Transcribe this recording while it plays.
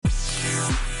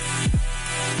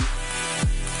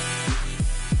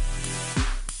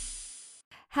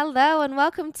Hello and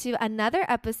welcome to another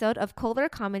episode of Kohler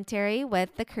Commentary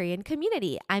with the Korean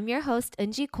community. I'm your host,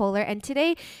 Eunji Kohler, and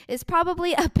today is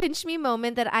probably a pinch me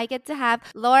moment that I get to have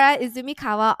Laura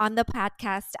Izumikawa on the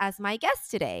podcast as my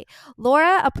guest today.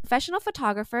 Laura, a professional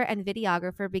photographer and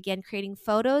videographer, began creating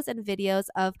photos and videos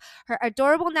of her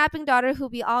adorable napping daughter, who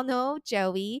we all know,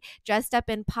 Joey, dressed up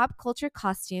in pop culture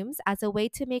costumes as a way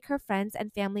to make her friends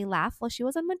and family laugh while she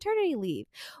was on maternity leave.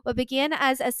 What began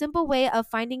as a simple way of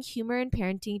finding humor in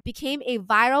parenting became a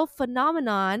viral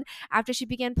phenomenon after she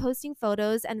began posting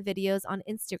photos and videos on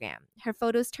Instagram. Her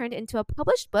photos turned into a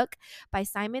published book by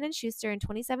Simon & Schuster in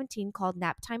 2017 called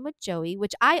Nap Time with Joey,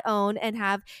 which I own and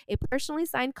have a personally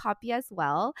signed copy as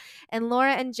well. And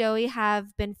Laura and Joey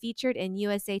have been featured in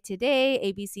USA Today,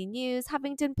 ABC News,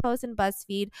 Huffington Post, and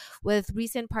BuzzFeed, with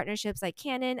recent partnerships like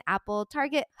Canon, Apple,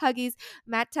 Target, Huggies,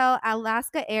 Mattel,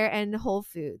 Alaska Air, and Whole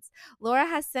Foods. Laura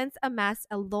has since amassed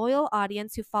a loyal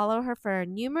audience who follow her for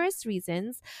numerous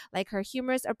reasons, like her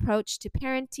humorous approach to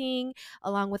parenting,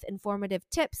 along with informative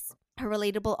tips, her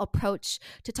relatable approach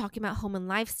to talking about home and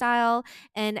lifestyle,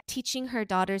 and teaching her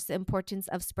daughters the importance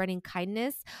of spreading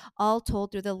kindness, all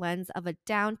told through the lens of a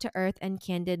down-to-earth and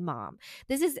candid mom.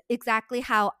 This is exactly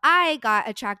how I got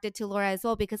attracted to Laura as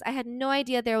well, because I had no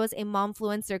idea there was a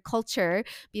momfluencer culture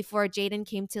before Jaden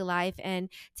came to life, and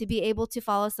to be able to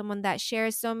follow someone that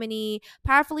shares so many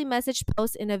powerfully messaged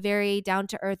posts in a very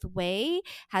down-to-earth way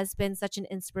has been such an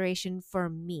inspiration for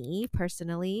me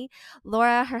personally.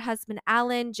 Laura, her husband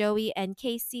Alan, Joey, and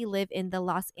Casey live in the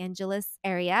Los Angeles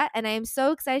area, and I am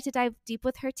so excited to dive deep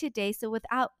with her today. So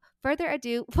without further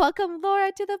ado, welcome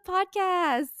Laura to the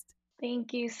podcast.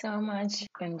 Thank you so much,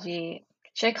 Unji.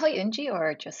 Should I call you Unji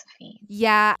or Josephine?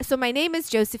 Yeah, so my name is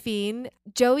Josephine.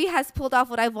 Joey has pulled off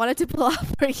what I've wanted to pull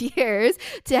off for years,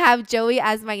 to have Joey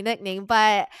as my nickname,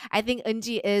 but I think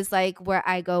Unji is like where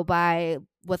I go by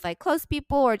with like close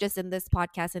people or just in this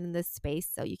podcast and in this space.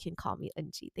 So you can call me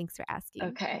Unji. Thanks for asking.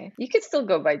 Okay. You could still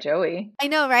go by Joey. I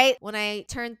know, right? When I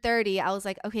turned 30, I was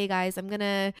like, okay, guys, I'm going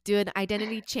to do an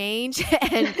identity change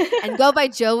and go by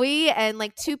Joey. And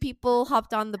like two people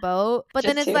hopped on the boat. But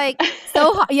Just then it's two. like,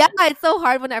 it's so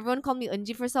hard when everyone called me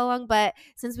Unji for so long. But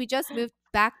since we just moved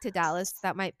back to Dallas,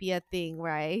 that might be a thing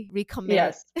where I recommit.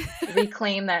 Yes.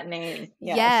 Reclaim that name.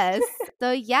 Yes.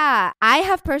 So yeah, I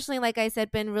have personally, like I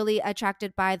said, been really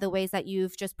attracted by the ways that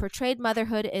you've just portrayed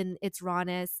motherhood in its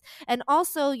rawness. And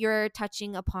also you're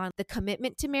touching upon the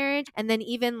commitment to marriage, and then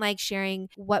even like sharing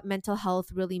what mental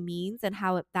health really means and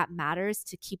how that matters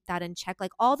to keep that in check.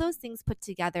 Like all those things put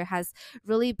together has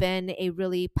really been a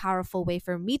really powerful way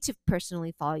for me to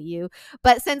personally follow you.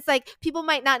 But since like people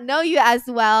might not know you as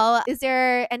well, is there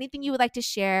anything you would like to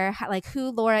share, like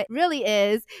who Laura really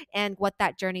is and what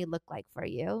that journey looked like for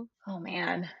you? Oh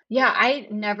man. Yeah, I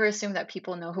never assume that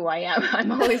people know who I am.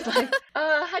 I'm always like,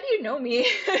 how do you know me?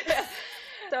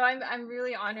 So I'm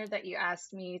really honored that you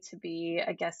asked me to be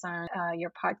a guest on your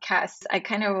podcast. I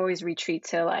kind of always retreat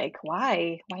to like,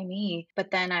 why me? But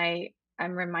then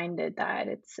I'm reminded that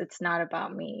it's not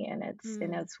about me, and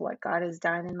it's what God has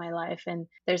done in my life. And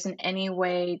there's any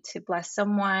way to bless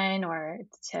someone or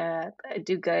to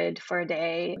do good for a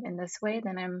day in this way,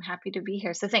 then I'm happy to be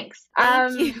here. So thanks.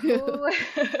 Thank you.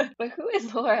 But who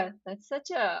is Laura? That's such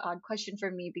a odd question for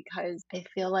me, because I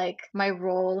feel like my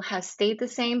role has stayed the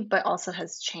same, but also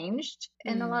has changed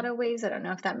in a lot of ways. I don't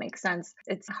know if that makes sense.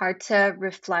 It's hard to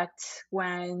reflect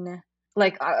when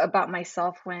about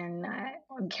myself when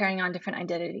I'm carrying on different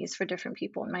identities for different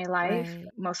people in my life, Right.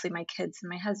 mostly my kids and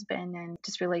my husband, and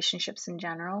just relationships in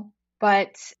general.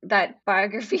 But that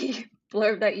biography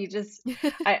blurb that you just,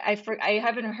 I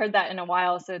haven't heard that in a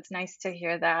while, so it's nice to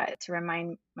hear that, to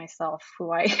remind myself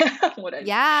who I am, what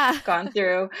I've gone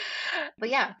through. But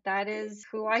yeah, that is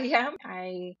who I am.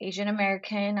 Asian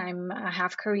American. I'm a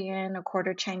half Korean, a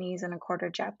quarter Chinese, and a quarter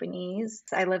Japanese.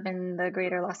 I live in the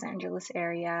greater Los Angeles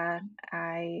area.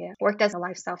 I worked as a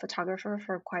lifestyle photographer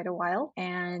for quite a while.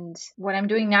 And what I'm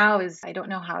doing now is, I don't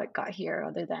know how it got here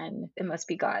other than it must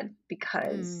be God,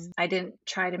 because I didn't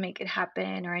try to make it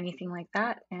happen or anything like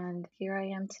that. And here I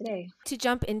am today. To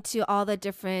jump into all the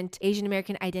different Asian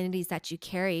American identities that you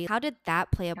carry, how did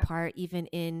that play a part even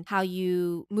in how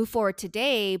you move forward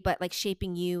today, but like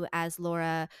shaping you as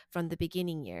Laura from the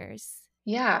beginning years?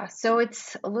 Yeah, so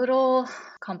it's a little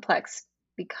complex,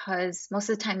 because most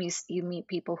of the time you meet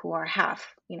people who are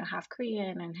half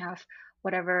Korean and half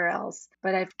whatever else.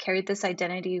 But I've carried this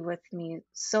identity with me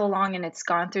so long, and it's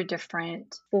gone through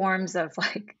different forms of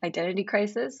like identity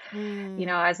crisis. Mm,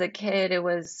 As a kid, it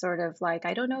was sort of like,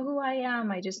 I don't know who I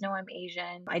am. I just know I'm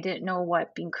Asian. I didn't know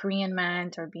what being Korean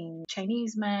meant or being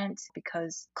Chinese meant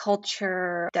because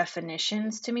culture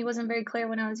definitions to me wasn't very clear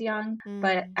when I was young.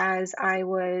 But mm, as I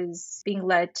was being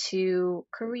led to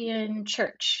Korean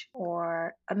church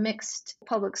or a mixed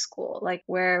public school, like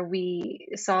where we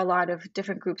saw a lot of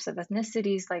different groups of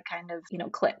ethnicities, like kind of,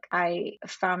 click, I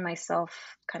found myself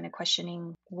kind of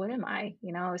questioning, what am I?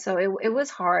 So it was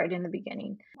hard in the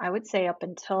beginning. I would say up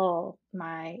until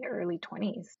my early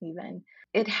 20s, even.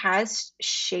 It has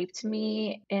shaped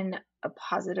me in a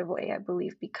positive way, I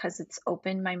believe, because it's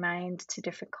opened my mind to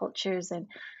different cultures, and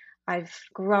I've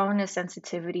grown a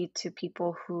sensitivity to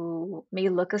people who may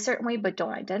look a certain way but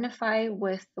don't identify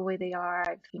with the way they are.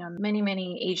 I've, many,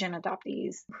 many Asian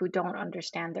adoptees who don't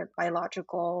understand their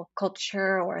biological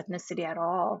culture or ethnicity at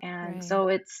all. And right. so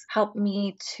it's helped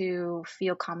me to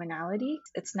feel commonality.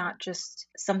 It's not just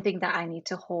something that I need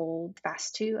to hold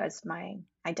fast to as my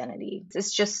identity.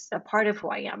 It's just a part of who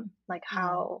I am, like Mm.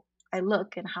 how I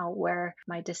look and how where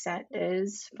my descent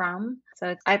is from.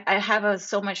 So I have a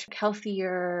so much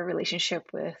healthier relationship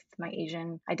with my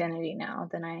Asian identity now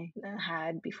than I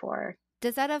had before.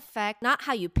 Does that affect not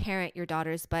how you parent your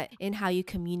daughters, but in how you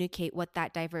communicate what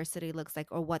that diversity looks like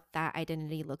or what that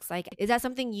identity looks like? Is that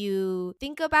something you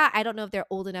think about? I don't know if they're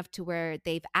old enough to where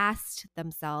they've asked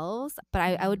themselves, but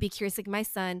I would Mm-hmm. be curious. Like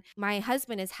my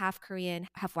husband is half Korean,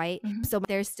 half white. Mm-hmm. So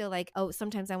there's still like, oh,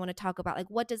 sometimes I want to talk about like,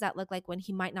 what does that look like when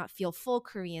he might not feel full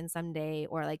Korean someday?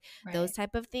 Or like those Right.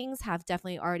 type of things have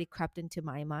definitely already crept into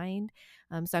my mind.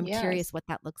 So I'm Yes. curious what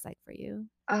that looks like for you.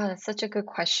 That's such a good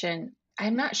question.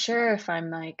 I'm not sure if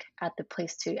I'm like at the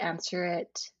place to answer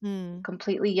it Hmm.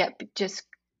 completely yet, but just,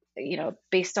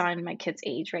 based on my kids'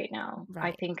 age right now, I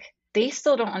Right. think they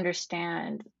still don't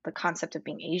understand the concept of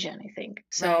being Asian, I think.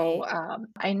 So Right.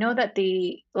 I know that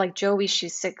like Joey,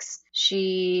 she's 6,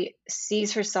 she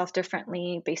sees herself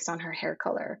differently based on her hair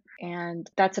color. And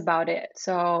that's about it.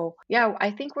 So yeah,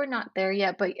 I think we're not there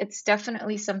yet, but it's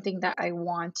definitely something that I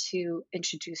want to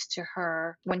introduce to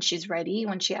her when she's ready,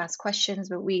 when she asks questions.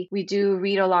 But we do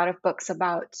read a lot of books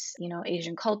about,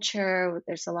 Asian culture.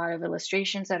 There's a lot of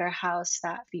illustrations at our house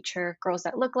that feature girls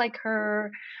that look like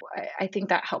her. I think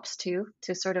that helps too,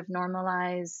 to sort of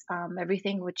normalize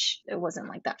everything, which it wasn't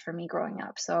like that for me growing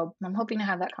up. So I'm hoping to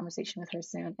have that conversation with her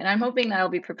soon. And I'm hoping that I'll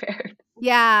be prepared.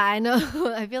 Yeah, I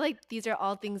know. I feel like these are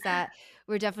all things that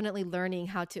we're definitely learning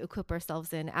how to equip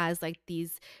ourselves in as like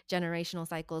these generational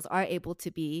cycles are able to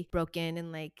be broken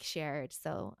and like shared.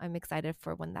 So I'm excited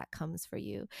for when that comes for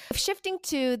you. Shifting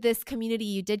to this community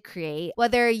you did create,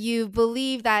 whether you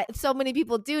believe that so many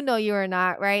people do know you or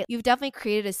not, right? You've definitely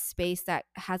created a space that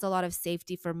has a lot of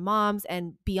safety for moms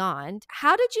and beyond.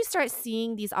 How did you start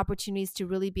seeing these opportunities to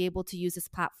really be able to use this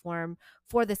platform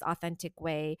for this authentic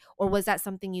way? Or was that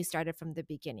something you started from the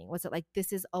beginning? Was it like,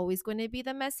 this is always going to be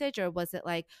the message? Or was it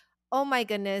like, oh my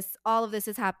goodness, all of this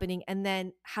is happening. And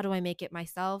then how do I make it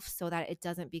myself so that it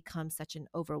doesn't become such an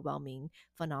overwhelming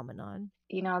phenomenon?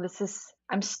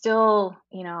 I'm still,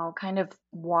 kind of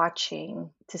watching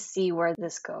to see where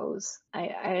this goes.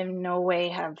 I in no way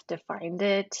have defined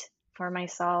it for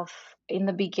myself. In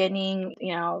the beginning,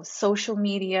 social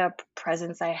media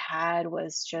presence I had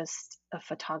was just a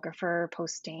photographer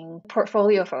posting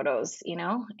portfolio photos,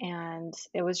 and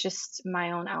it was just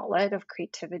my own outlet of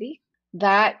creativity.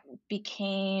 That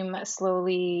became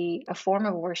slowly a form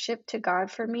of worship to God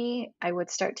for me. I would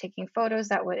start taking photos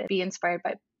that would be inspired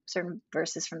by certain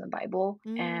verses from the Bible,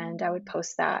 and I would Mm.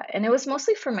 post that. And it was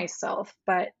mostly for myself,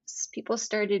 but people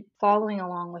started following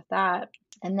along with that.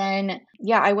 And then,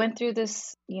 yeah, I went through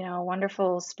this,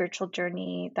 wonderful spiritual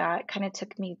journey that kind of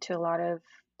took me to a lot of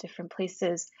different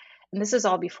places. And this is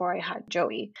all before I had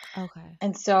Joey. Okay.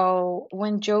 And so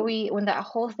when that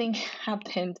whole thing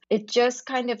happened, it just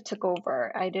kind of took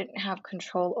over. I didn't have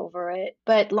control over it.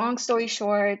 But long story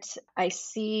short, I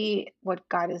see what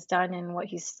God has done and what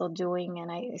He's still doing.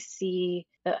 And I see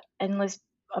the endless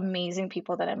amazing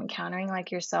people that I'm encountering, like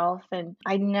yourself. And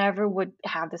I never would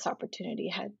have this opportunity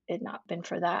had it not been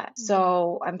for that. Mm.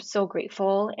 So I'm so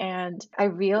grateful. And I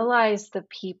realize the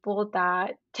people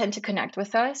that tend to connect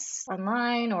with us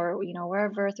online or,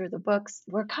 wherever through the books,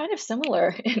 we're kind of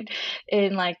similar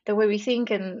in like the way we think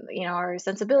and, our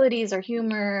sensibilities, our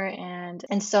humor.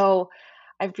 And so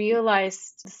I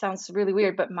realized, this sounds really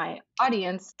weird, but my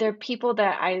audience, they're people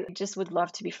that I just would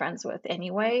love to be friends with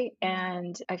anyway.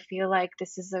 And I feel like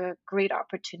this is a great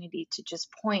opportunity to just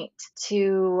point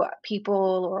to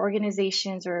people or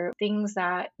organizations or things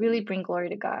that really bring glory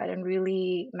to God and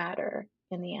really matter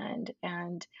in the end.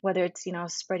 And whether it's,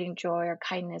 spreading joy or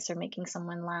kindness or making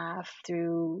someone laugh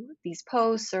through these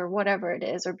posts or whatever it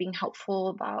is, or being helpful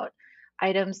about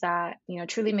items that,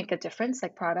 truly make a difference,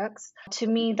 like products. To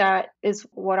me, that is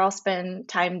what I'll spend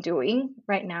time doing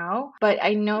right now. But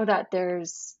I know that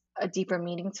there's a deeper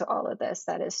meaning to all of this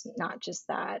that is not just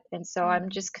that. And so I'm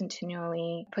just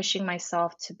continually pushing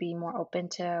myself to be more open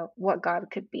to what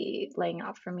God could be laying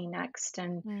out for me next.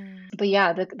 And Mm. but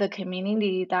yeah, the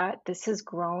community that this has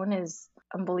grown is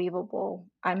unbelievable.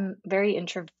 I'm very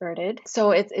introverted,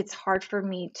 so it's hard for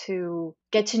me to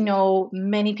get to know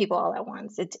many people all at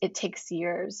once. It takes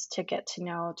years to get to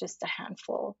know just a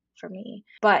handful for me.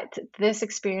 But this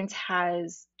experience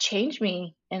has changed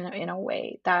me in a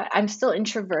way that I'm still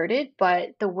introverted, but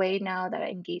the way now that I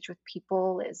engage with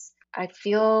people is I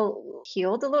feel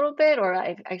healed a little bit, or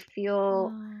I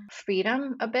feel Oh.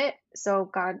 freedom a bit. So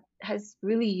God has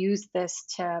really used this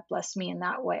to bless me in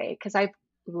that way, because I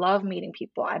love meeting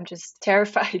people. I'm just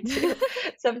terrified too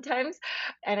sometimes.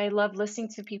 And I love listening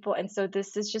to people. And so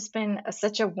this has just been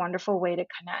such a wonderful way to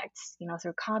connect,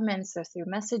 through comments or through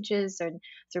messages or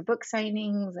through book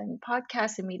signings and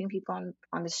podcasts and meeting people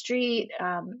on the street.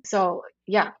 So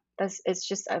yeah, it's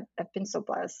just, I've been so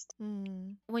blessed.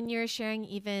 Mm. When you're sharing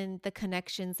even the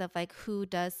connections of like who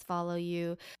does follow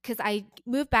you, because I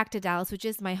moved back to Dallas, which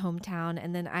is my hometown,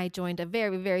 and then I joined a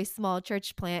very, very small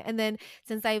church plant. And then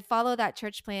since I follow that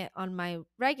church plant on my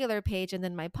regular page and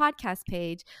then my podcast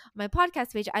page,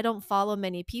 I don't follow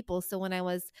many people. So when I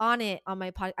was on it on my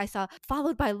pod, I saw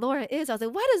followed by Laura Is. I was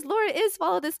like, why does Laura Is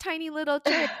follow this tiny little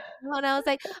church? And I was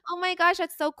like, oh my gosh,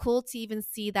 that's so cool to even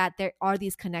see that there are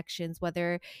these connections,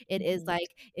 whether it is Mhm. like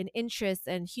in interests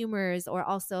and humors, or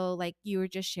also like you were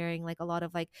just sharing like a lot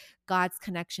of like God's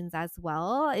connections as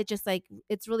well. It just like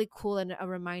it's really cool and a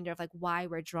reminder of like why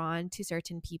we're drawn to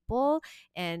certain people,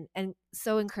 and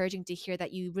so encouraging to hear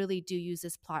that you really do use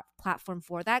this platform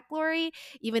for that glory,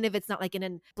 even if it's not like in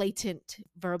a blatant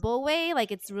verbal way.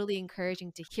 Like it's really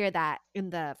encouraging to hear that in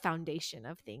the foundation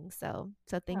of things. So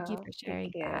thank you Oh, for thank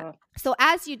sharing that. you. So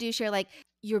as you do share, like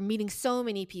you're meeting so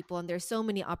many people and there's so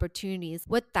many opportunities.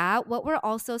 With that, what were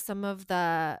also some of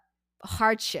the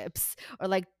hardships or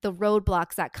like the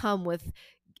roadblocks that come with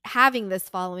having this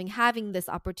following, having this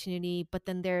opportunity, but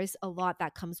then there's a lot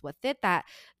that comes with it that,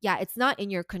 yeah, it's not in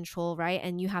your control, right?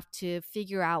 And you have to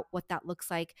figure out what that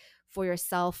looks like for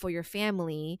yourself, for your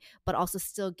family, but also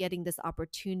still getting this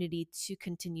opportunity to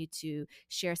continue to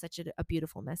share such a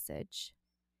beautiful message.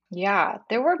 Yeah,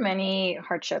 there were many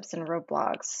hardships and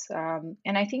roadblocks.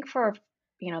 And I think for,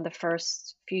 the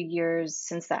first few years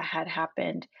since that had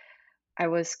happened, I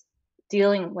was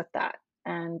dealing with that.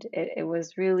 And it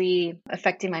was really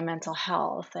affecting my mental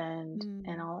health and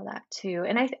Mm. all of that too.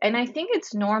 And I think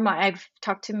it's normal. I've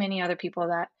talked to many other people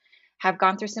that have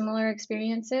gone through similar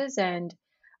experiences, and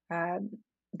um,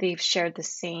 they've shared the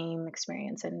same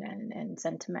experience and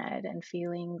sentiment and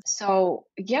feelings. So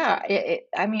yeah,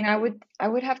 I mean, I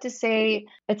would have to say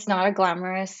it's not a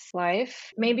glamorous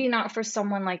life. Maybe not for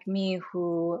someone like me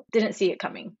who didn't see it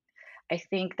coming. I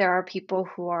think there are people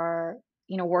who are,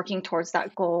 working towards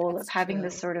that goal of That's having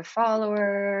this true. sort of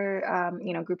follower,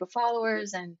 group of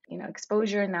followers and,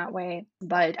 exposure in that way.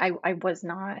 But I was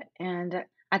not. And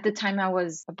at the time, I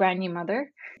was a brand new mother.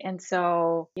 And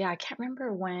so, yeah, I can't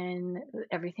remember when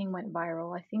everything went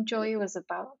viral. I think Joey was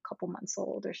about a couple months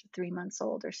old or 3 months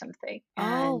old or something. Oh,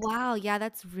 And wow. Yeah,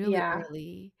 that's really yeah,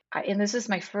 early. and this is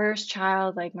my first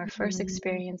child, like my first Mm.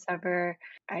 experience ever.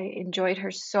 I enjoyed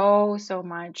her so, so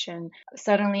much. And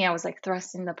suddenly I was like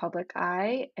thrust in the public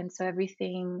eye. And so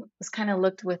everything was kind of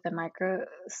looked with a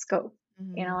microscope.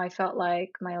 Mhm. I felt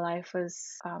like my life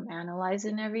was analyzed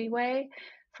in every way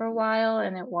for a while,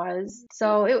 and it was.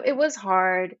 So it was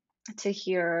hard to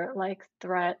hear like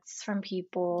threats from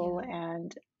people Yeah.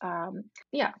 and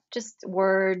yeah, just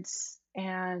words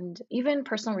and even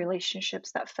personal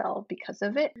relationships that fell because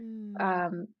of it.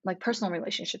 Mm. Like personal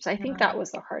relationships, I think Yeah. that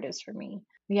was the hardest for me.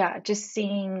 yeah, just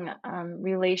seeing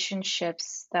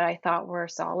relationships that I thought were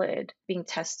solid being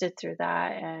tested through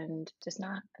that and just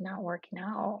not working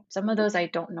out. Some of those I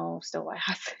don't know still what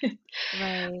happened.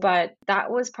 Right. But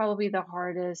that was probably the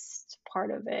hardest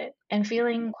part of it, and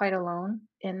feeling quite alone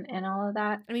in all of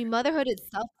that. I mean, motherhood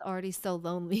itself is already so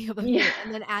lonely of a Yeah. feeling,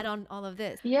 and then add on all of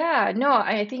this. Yeah, no,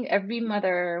 I think every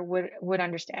mother would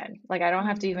understand. Like, I don't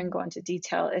have to even Mhm, go into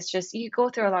detail. It's just you go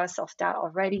through a lot of self-doubt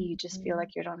already. You just feel mhm,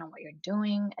 like you don't know what you're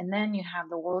doing, and then you have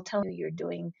the world telling you you're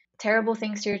doing terrible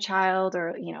things to your child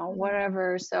or, mhm.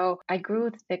 whatever. So, I grew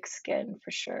with thick skin for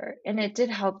sure. And it did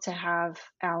help to have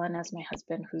Alan as my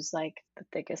husband, who's like the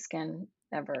thickest skin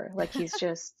ever. Like, he's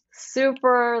just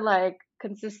super like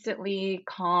consistently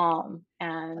calm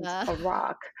and Uh, a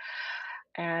rock.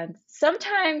 And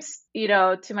sometimes,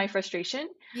 to my frustration,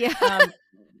 yeah. um,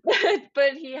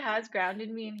 but he has grounded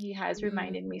me and he has Mm,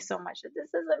 reminded me so much that this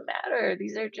doesn't matter.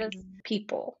 These are just mhm.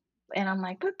 people. And I'm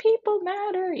like, but people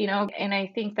matter. And I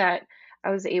think that I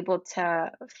was able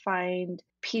to find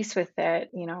peace with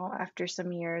it, after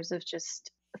some years of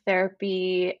just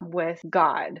therapy with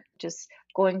God, just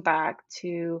going back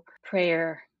to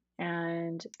prayer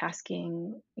and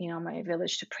asking, my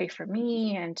village to pray for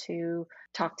me and to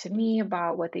talk to me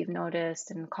about what they've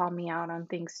noticed and call me out on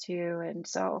things too. And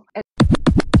so,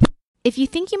 If you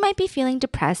think you might be feeling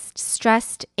depressed,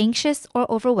 stressed, anxious, or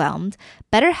overwhelmed,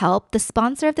 BetterHelp, the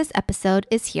sponsor of this episode,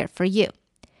 is here for you.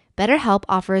 BetterHelp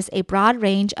offers a broad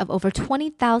range of over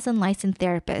 20,000 licensed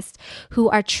therapists who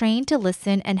are trained to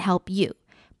listen and help you.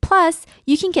 Plus,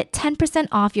 you can get 10%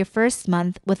 off your first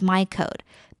month with my code,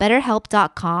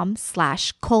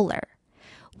 betterhelp.com/Kohler.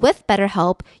 With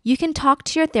BetterHelp, you can talk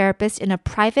to your therapist in a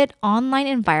private online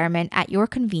environment at your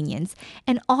convenience,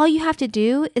 and all you have to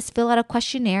do is fill out a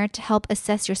questionnaire to help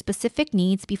assess your specific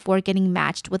needs before getting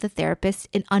matched with a therapist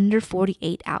in under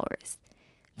 48 hours.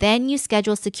 Then you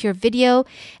schedule secure video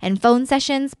and phone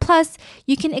sessions, plus,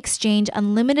 you can exchange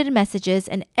unlimited messages,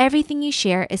 and everything you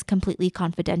share is completely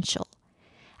confidential.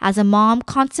 As a mom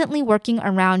constantly working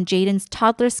around Jaden's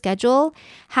toddler schedule,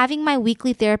 having my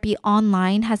weekly therapy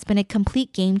online has been a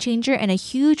complete game changer and a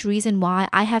huge reason why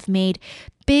I have made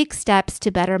big steps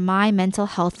to better my mental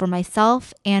health for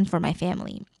myself and for my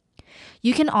family.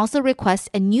 You can also request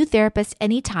a new therapist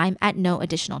anytime at no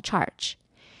additional charge.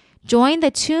 Join the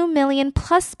 2 million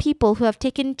plus people who have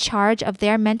taken charge of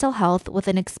their mental health with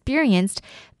an experienced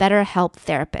BetterHelp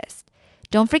therapist.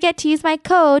 Don't forget to use my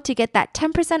code to get that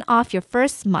 10% off your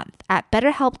first month at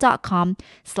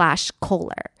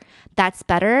betterhelp.com/Kohler. That's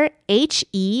better,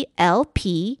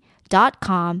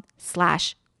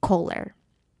 HELP.com/Kohler.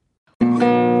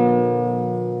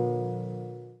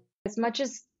 as much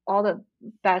as all the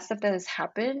bad stuff that has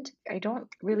happened, I don't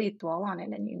really dwell on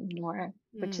it anymore,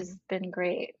 which has Mm. been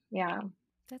great. Yeah.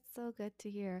 That's so good to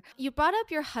hear. You brought up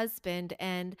your husband,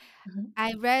 and Mhm.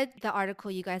 I read the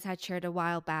article you guys had shared a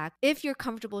while back. If you're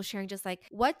comfortable sharing, just like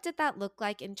what did that look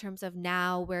like in terms of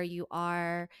now where you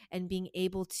are and being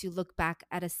able to look back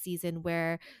at a season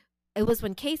where it was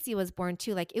when Casey was born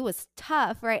too. Like it was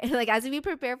tough, right? And like as we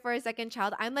prepare for a second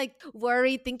child, I'm like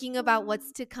worried thinking about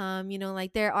what's to come.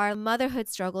 Like there are motherhood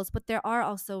struggles, but there are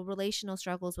also relational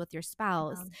struggles with your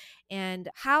spouse. Um, And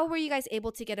how were you guys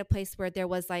able to get a place where there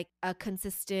was like a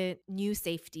consistent new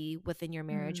safety within your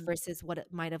marriage mm. versus what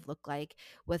it might have looked like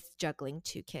with juggling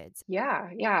two kids?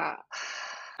 Yeah, yeah.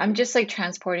 I'm just like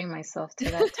transporting myself to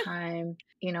that time.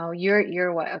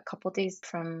 You're what, a couple days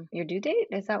from your due date?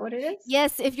 Is that what it is?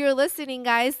 Yes, if you're listening,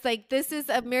 guys, like this is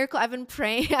a miracle. I've been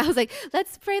praying. I was like,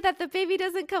 let's pray that the baby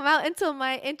doesn't come out until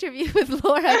my interview with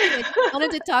Laura because I just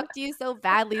wanted to talk to you so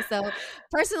badly. So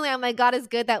personally, I'm like, God is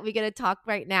good that we get to talk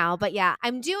right now. But yeah,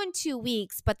 I'm due in 2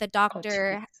 weeks, but the Oh,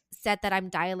 doctor 2 weeks. said that I'm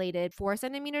dilated 4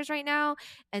 centimeters right now.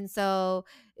 And so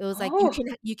it was like, Oh,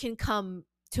 you can come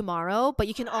tomorrow, but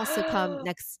you can also come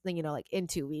next, like in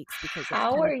 2 weeks because it's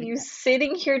how kind are of like you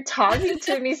sitting here talking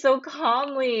to me so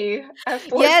calmly at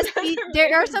four yes, there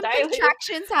are centimeters some dilated?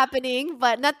 contractions happening,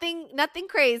 but nothing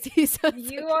crazy. So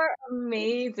it's You okay. are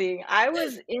amazing. I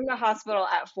was in the hospital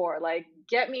at 4. Like,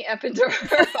 get me up into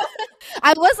her.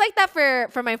 I was like that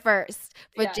for my first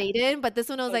for Yeah. Jaden, but this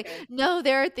one I was like, Okay. no,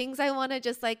 there are things I want to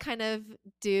just like kind of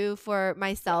do for Yeah.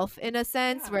 myself in a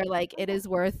sense Yeah. where like it Yeah. is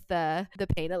worth the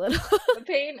pain a little. The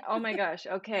pain. Oh my gosh.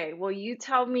 Okay. Well, you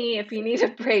tell me if you need a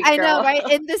break, I know, girl.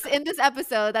 right? In this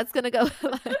episode, that's gonna go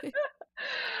live.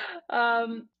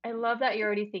 I love that you're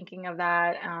already thinking of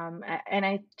that. And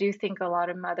I do think a lot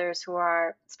of mothers who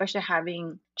are, especially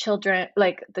having children,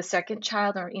 like the second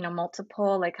child or,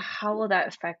 multiple, like how will that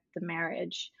affect the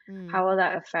marriage? How Mm. will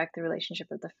that affect the relationship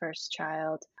of the first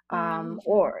child? Mhm.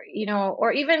 Or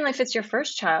even if it's your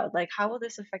first child, like how will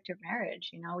this affect your marriage?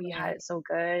 You had Right. it so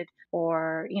good,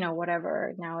 or,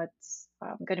 whatever. Now it's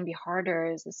going to be harder.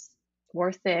 Is this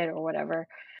worth it or whatever?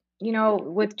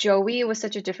 With Joey, it was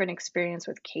such a different experience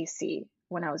with Casey.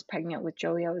 When I was pregnant with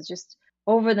Joey, I was just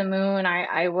over the moon.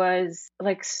 I was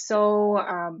like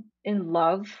so in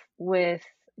love with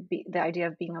the idea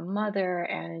of being a mother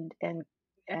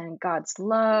and God's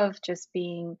love just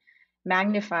being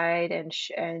magnified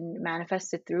and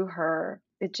manifested through her.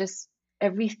 It just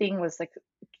everything was like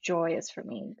joyous for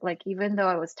me. Like even though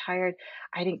I was tired,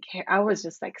 I didn't care. I was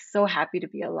just like so happy to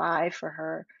be alive for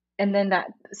her. And then that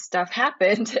stuff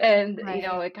happened and Right.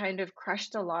 it kind of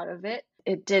crushed a lot of it.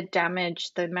 It did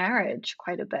damage the marriage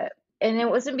quite a bit. And it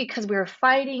wasn't because we were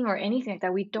fighting or anything like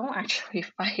that. We don't actually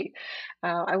fight.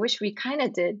 I wish we kind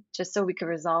of did, just so we could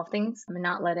resolve things and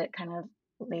not let it kind of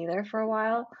lay there for a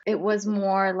while. It was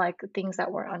more like things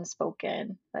that were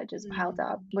unspoken that just piled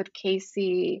up. Mm. With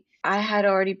Casey, I had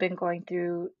already been going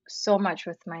through so much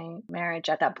with my marriage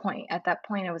at that point. At that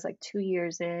point, I was like 2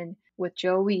 years in with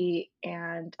Joey,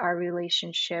 and our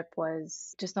relationship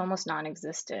was just almost non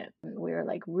existent. We were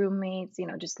like roommates,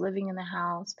 just living in the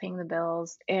house, paying the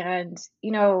bills. And,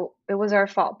 it was our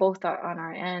fault both on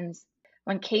our ends.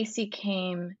 When Casey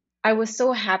came, I was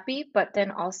so happy, but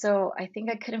then also I think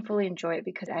I couldn't fully enjoy it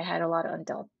because I had a lot of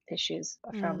undealt issues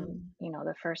from, Mm.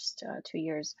 the first 2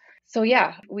 years. So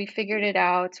yeah, we figured it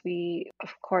out. We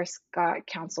of course got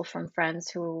counsel from friends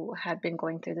who had been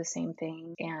going through the same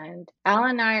thing. And Al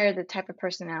and I are the type of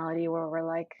personality where we're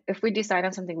like, if we decide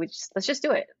on something, let's just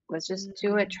do it. Let's just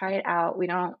do it, Mm. try it out. We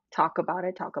don't talk about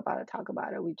it, talk about it, talk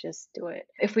about it. We just do it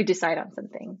if we decide on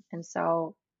something. And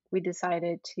so we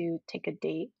decided to take a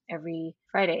date every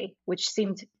Friday, which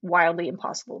seemed wildly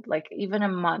impossible. Like even a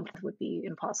month would be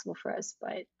impossible for us,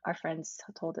 but our friends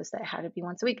told us that it had to be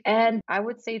once a week. And I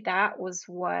would say that was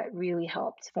what really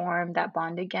helped form that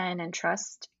bond again and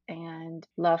trust and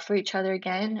love for each other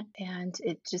again. And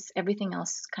it just everything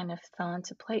else kind of fell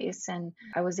into place. And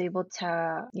I was able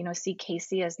to, see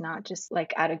Casey as not just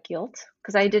like out of guilt,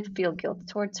 because I did feel guilt Mm.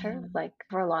 towards her, Yeah. like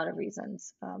for a lot of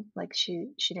reasons. Like she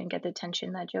didn't get the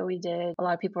attention that Joey did. A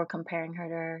lot of people were comparing her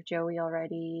to Joey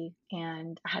already,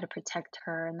 and I had to protect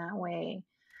her in that way.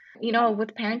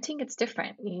 With parenting, it's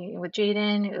different. With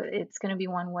Jaden, it's going to be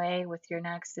one way. With your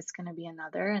next, it's going to be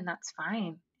another, and that's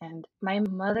fine. And my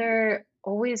mother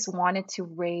always wanted to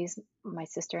raise my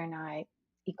sister and I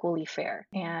equally fair.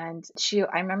 And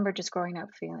I remember just growing up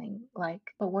feeling like,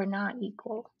 but we're not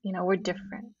equal. We're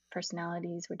different Mm.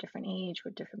 personalities, we're different age,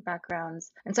 we're different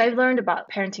backgrounds. And so I learned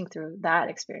about parenting through that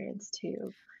experience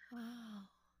too. Wow.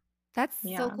 That's so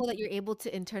Yeah. cool that you're able to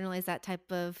internalize that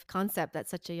type of concept at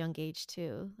such a young age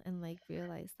too, and like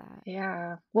realize that.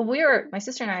 Yeah. Well, my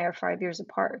sister and I are 5 years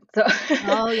apart. So,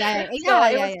 Oh, yeah, yeah, so yeah,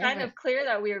 it yeah, was yeah, kind right. of clear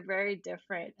that we were very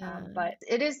different. Yeah. But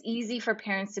it is easy for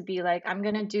parents to be like, I'm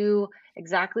going to do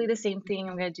exactly the same thing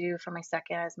I'm going to do for my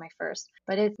second as my first.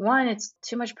 But it's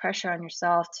too much pressure on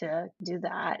yourself to do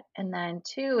that. And then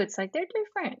two, it's like they're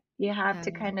different. You have Yeah.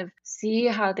 to kind of see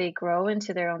how they grow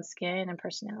into their own skin and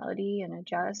personality and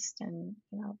adjust and.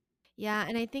 Yeah,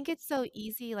 and I think it's so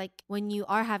easy, like, when you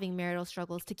are having marital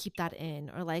struggles to keep that in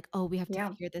or like, "Oh, we have to Yeah.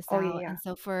 figure this Oh, yeah, out." yeah. And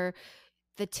so for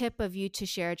the tip of you to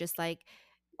share just like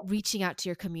reaching out to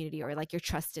your community or like your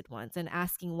trusted ones and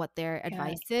asking what their Yes.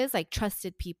 advice is, like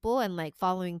trusted people and like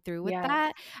following through with Yes.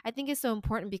 that, I think is so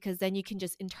important because then you can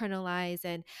just internalize.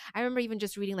 And I remember even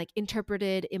just reading like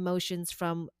interpreted emotions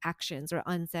from actions or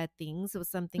unsaid things. It was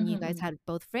something you guys Hmm. had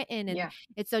both written. And Yeah.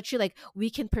 it's so true. Like we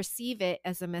can perceive it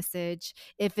as a message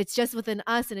if it's just within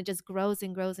us and it just grows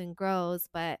and grows and grows.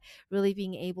 But really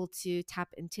being able to tap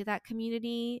into that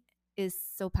community is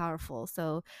so powerful.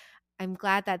 So I'm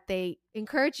glad that they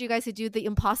encourage you guys to do the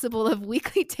impossible of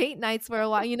weekly date nights for a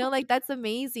while. Like that's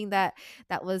amazing that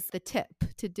that was the tip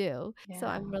to do. So Yeah.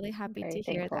 I'm really happy to Very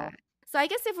hear that. thankful. So I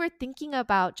guess if we're thinking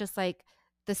about just like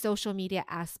the social media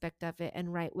aspect of it,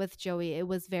 and right with Joey, it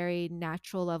was very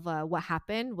natural of what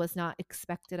happened was not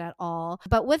expected at all.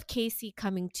 But with Casey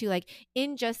coming to like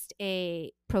in just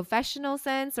a professional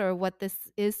sense or what this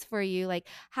is for you, like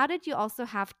how did you also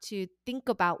have to think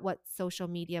about what social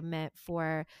media meant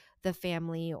for the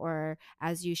family or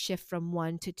as you shift from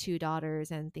one to two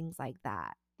daughters and things like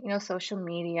that? Social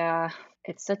media,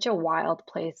 it's such a wild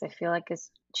place. I feel like it's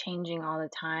changing all the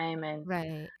time. And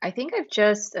Right. I think I've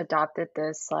just adopted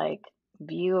this like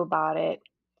view about it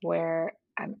where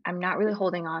I'm not really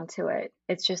holding on to it.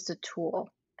 It's just a tool,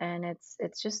 and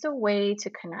it's just a way to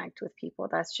connect with people.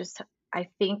 That's just, I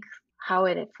think, how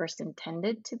it at first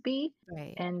intended to be.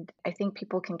 Right. And I think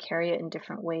people can carry it in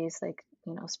different ways, like,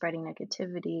 spreading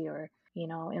negativity or,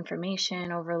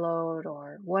 information overload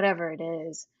or whatever it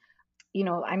is.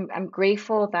 I'm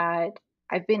grateful that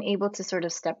I've been able to sort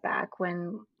of step back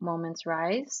when moments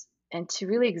rise and to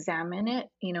really examine it,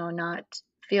 not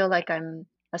feel like I'm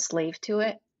a slave to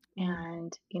it Mm.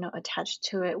 and, attached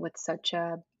to it with such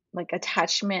a like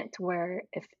attachment where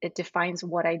if it defines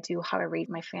what I do, how I raise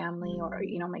my family or,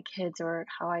 Mm. my kids or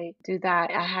how I do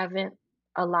that, I haven't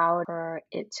allowed for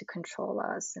it to control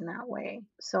us in that way.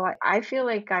 So I feel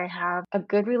like I have a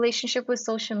good relationship with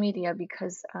social media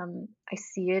because I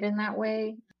see it in that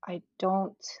way. I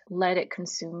don't let it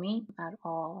consume me at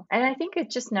all. And I think it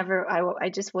just never, I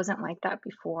just wasn't like that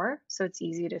before. So it's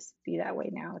easy to be that way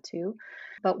now too.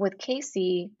 But with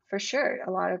Casey, for sure,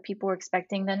 a lot of people were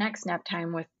expecting the next nap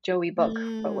time with Joey book.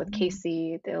 But with Mm.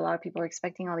 Casey, a lot of people were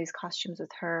expecting all these costumes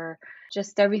with her,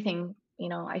 just everything.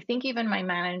 I think even my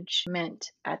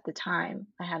management at the time,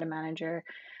 I had a manager,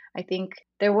 I think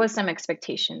there was some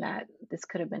expectation that this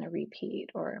could have been a repeat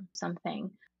or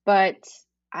something. But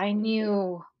I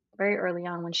knew very early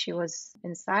on when she was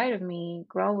inside of me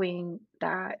growing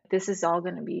that this is all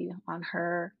going to be on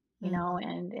her,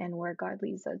 Mm. and where God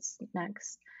leads us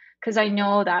next. Because I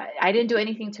know that I didn't do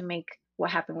anything to make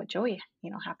what happened with Joey,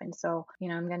 happen. So,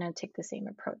 I'm going to take the same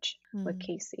approach with Mm.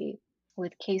 Casey.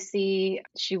 With Casey,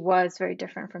 she was very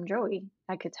different from Joey,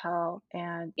 I could tell.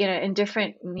 And, in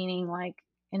different meaning, like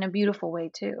in a beautiful way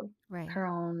too. Right. Her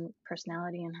own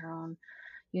personality and her own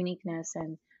uniqueness.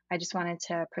 And I just wanted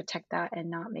to protect that and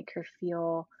not make her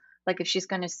feel like if she's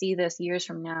going to see this years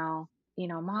from now,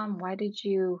 Mom, why did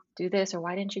you do this or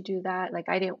why didn't you do that? Like,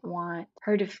 I didn't want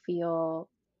her to feel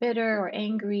bitter or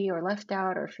angry or left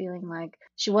out or feeling like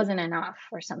she wasn't enough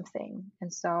or something.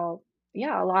 And so,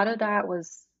 yeah, a lot of that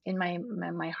was in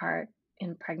my heart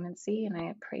in pregnancy, and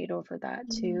I prayed over that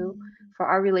too, Mm. for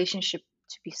our relationship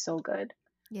to be so good,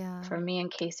 Yeah. for me and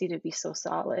Casey to be so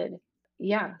solid.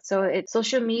 Yeah, so it's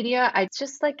social media, I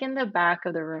just like in the back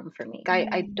of the room for me.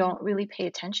 I Mm. don't really pay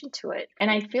attention to it. And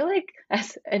I feel like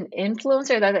as an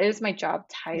influencer, that is my job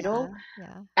title. Yeah.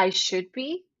 Yeah. I should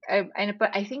be.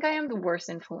 But I think I am the worst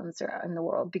influencer in the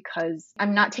world because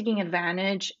I'm not taking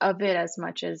advantage of it as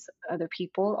much as other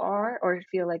people are, or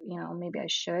feel like, maybe I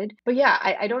should. But yeah,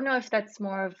 I don't know if that's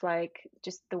more of like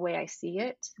just the way I see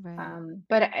it. Right.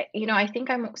 But I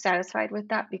think I'm satisfied with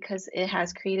that because it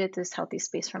has Mm. created this healthy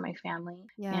space for my family.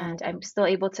 Yeah. And I'm still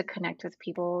able to connect with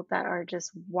people that are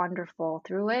just wonderful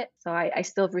through it. So I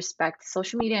still respect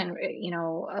social media and,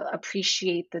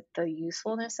 appreciate the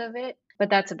usefulness of it. But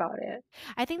that's about it.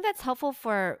 I think that's helpful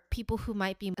for people who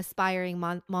might be aspiring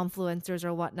momfluencers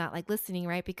or whatnot, like listening,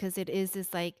 right? Because it is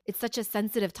this like, it's such a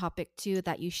sensitive topic too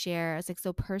that you share. It's like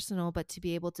so personal, but to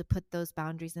be able to put those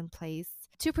boundaries in place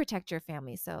to protect your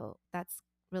family. So that's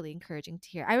really encouraging to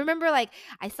hear. I remember like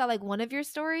I saw like one of your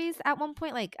stories at one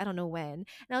point, like I don't know when, and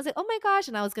I was like, oh my gosh,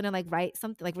 and I was gonna like write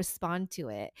something like respond to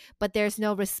it, but there's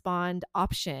no respond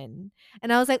option,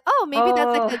 and I was like, oh, maybe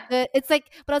that's like Oh, a good. It's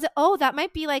like, but I was like, oh, that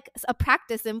might be like a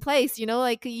practice in place,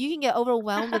 like you can get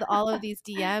overwhelmed with all of these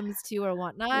DMs too or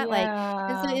whatnot, like,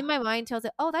 and so yeah. in my mind, I was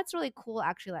like, oh, that's really cool,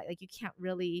 actually, like you can't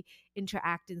really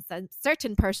interact in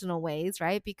certain personal ways,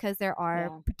 right? Because there are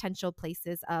Yeah. potential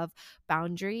places of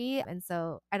boundary. And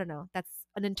so I don't know. That's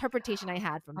an interpretation I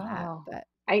had from that. Oh. But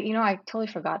I totally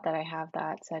forgot that I have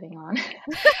that setting on.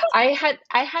 I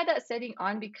had that setting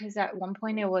on because at one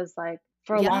point it was like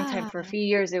for a long time, yeah. for a few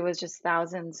years, it was just Yeah,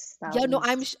 no,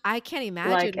 thousands, I can't like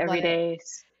imagine every what. day.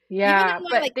 Even Yeah, in my,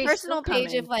 but like, they still personal come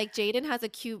page, if, in. like, Jaden has a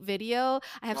cute video,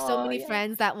 I have so Oh many yeah.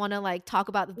 friends that wanna, like, talk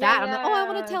about Yeah, that. I'm like, "Oh, I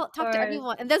wanna yeah, of talk to course.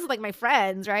 everyone." And this is, like, my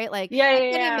friends, right? Like, Yeah, I yeah,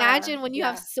 can't yeah. imagine when you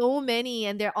have Yeah. so many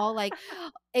and they're all, like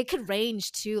it could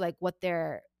range too, like, what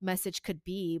their message could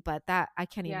be, but that I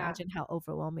can't Yeah. imagine how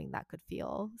overwhelming that could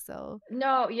feel, so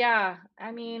No, yeah.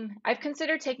 I mean, I've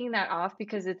considered taking that off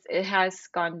because it has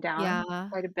gone down yeah.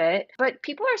 quite a bit. But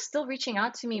people are still reaching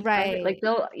out to me private. Like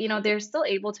Right. they're still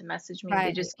able to message me. They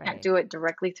Right, just can't right. do it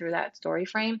directly through that story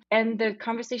frame. And the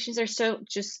conversations are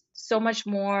so much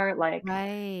more like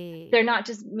Right. they're not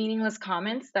just meaningless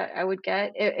comments that I would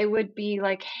get. It would be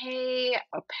like, hey,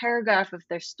 a paragraph of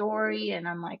their story, and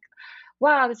I'm like,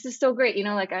 wow, this is so great.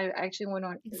 Like I actually really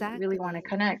want to Exactly.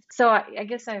 connect. So I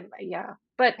guess yeah,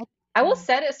 but I I will yeah.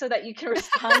 set it so that you can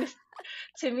respond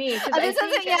to me because Oh, I this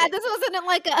think isn't yeah, this wasn't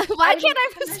like a why I'm can't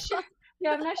I I'm not sure. respond?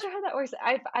 Yeah, I'm not sure how that works.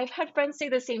 I've had friends say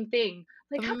the same thing.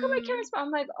 Like, how come I can't Mm. respond?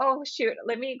 I'm like, oh shoot,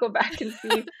 let me go back and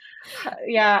see.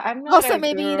 Yeah, I'm not Also, a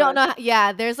maybe you guru. don't know.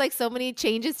 Yeah, there's like so many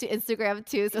changes to Instagram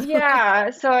too. So like, Yeah,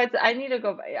 so it's I need to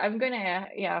go. I'm gonna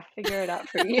yeah figure it out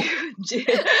for you.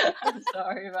 I'm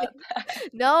sorry about that.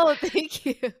 no, thank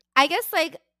you. I guess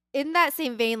like in that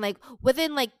same vein, like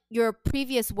within like your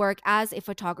previous work as a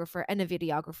photographer and a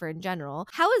videographer in general,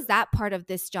 how is that part of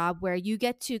this job where you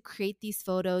get to create these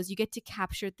photos, you get to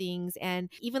capture things, and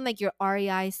even like your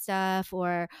REI stuff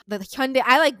or the Hyundai,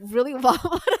 I like really love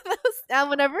one of those now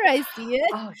whenever I see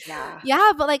it. Oh yeah,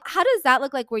 Yeah, but like how does that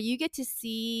look like where you get to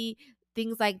see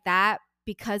things like that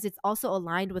because it's also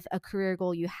aligned with a career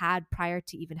goal you had prior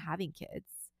to even having kids?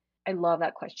 I love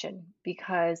that question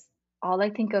because all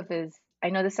I think of is I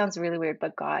know this sounds really weird,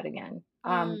 but God again.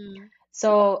 Mm.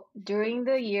 So during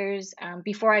the years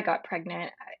before I got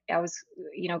pregnant, I was,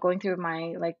 going through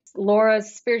my like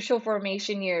Laura's spiritual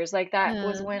formation years. Like that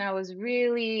was Uh, when I was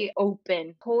really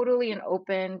open, totally an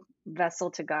open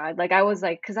vessel to God. Like I was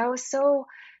like, because I was so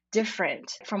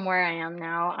different from where I am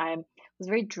now. I was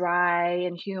very dry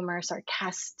and humor,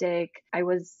 sarcastic. I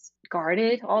was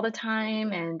guarded all the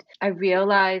time, and I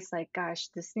realized like, gosh,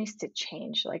 this needs to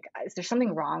change. Like, is there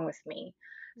something wrong with me?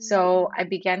 So mm. I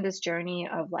began this journey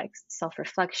of like self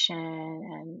reflection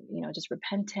and, just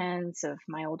repentance of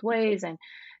my old ways and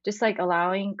just like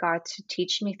allowing God to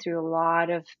teach me through a lot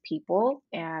of people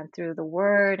and through the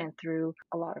word and through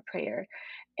a lot of prayer.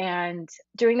 And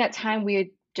during that time, we had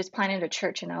just planted a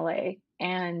church in LA,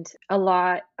 and a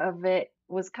lot of it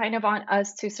was kind of on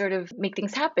us to sort of make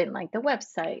things happen, like the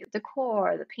website,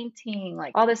 decor, the painting,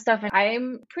 like all this stuff. And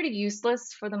I'm pretty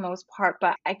useless for the most part,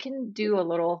 but I can do a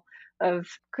little of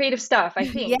creative stuff, I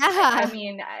think. I Yeah.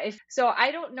 mean, so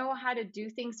I don't know how to do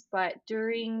things, but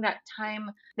during that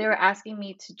time, they were asking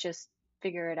me to just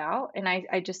figure it out. And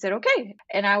I just said, okay.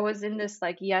 And I was in this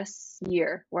like yes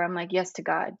year where I'm like, yes to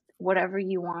God, whatever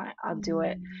you want, I'll do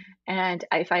it. Mm. And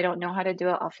if I don't know how to do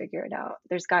it, I'll figure it out.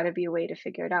 There's got to be a way to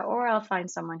figure it out, or I'll find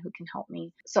someone who can help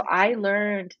me. So I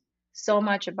learned so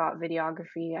much about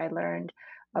videography. I learned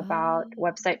about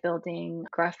Wow. website building,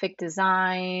 graphic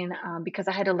design, because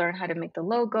I had to learn how to make the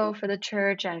logo for the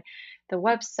church and the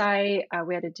website.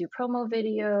 We had to do promo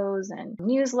videos and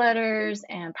newsletters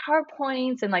and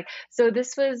PowerPoints. And like, so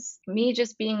this was me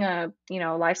just being a,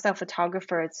 lifestyle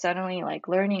photographer. It's suddenly like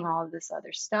learning all of this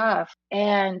other stuff.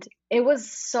 And it was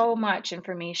so much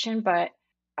information, but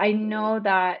I know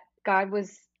that God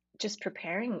was just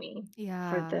preparing me for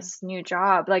Yeah. this new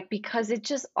job, like because it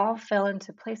just all fell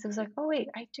into place. It was like, oh wait,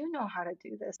 I do know how to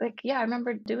do this. Like, yeah, I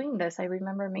remember doing this. I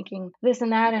remember making this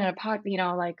and that in a pod,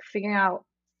 like figuring out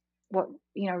what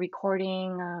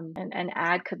recording an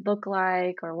ad could look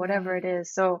like or whatever it Right.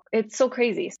 is. So it's so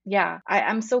crazy. Yeah,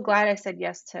 I'm so glad I said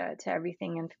yes to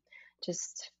everything and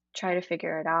just try to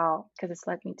figure it out because it's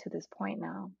led me to this point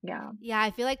now. Yeah. Yeah,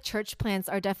 I feel like church plants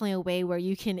are definitely a way where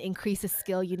you can increase a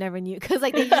skill you never knew because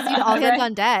like they just need all hands Right.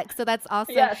 on deck. So that's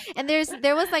awesome. Yes. And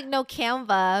there was like no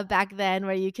Canva back then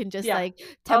where you can just Yeah. like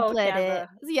Oh, template it. Canva.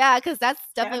 Yeah, because that's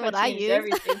definitely Canva what I changed use.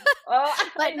 everything. Oh, I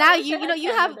But know. now Wish I you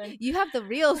know had Canva then. you have the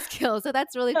real skill. So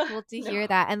that's really cool to No. hear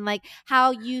that and like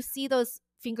how you see those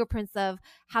fingerprints of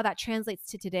how that translates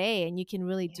to today and you can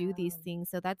really do these Yeah. things.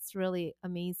 So that's really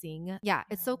amazing. Yeah,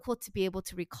 it's so Yeah. cool to be able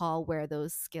to recall where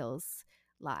those skills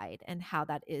lied and how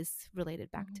that is related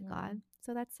back to Mhm. God.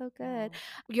 So that's so good.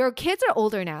 Yeah. Your kids are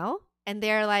older now and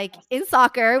they're like Yes. in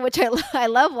soccer, which I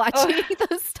love Oh, watching those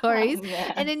oh stories.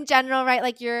 And man. in general, right,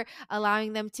 like you're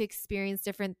allowing them to experience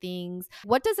different things.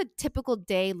 What does a typical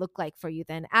day look like for you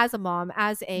then as a mom,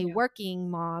 as a Yeah. working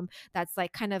mom that's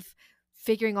like kind of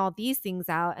figuring all these things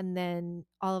out and then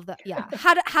all of the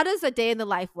how does a day in the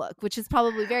life look, which is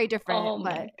probably very different, Oh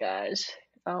my but gosh.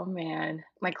 Oh man.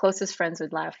 My closest friends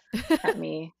would laugh at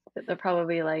me. They're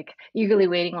probably like eagerly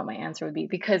waiting what my answer would be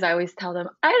because I always tell them,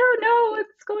 I don't know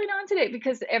what's going on today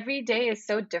because every day is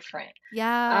so different.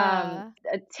 yeah.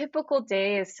 A typical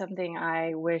day is something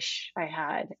I wish I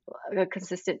had a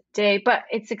consistent day, but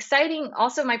it's exciting.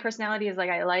 Also, my personality is like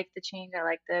I like the change, I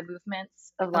like the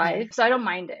movements of Okay. life, so I don't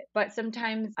mind it. But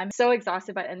sometimes I'm so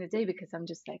exhausted by the end of the day because I'm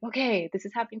just like, okay, this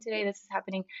is happening today, this is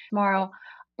happening tomorrow.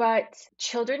 But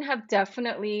children have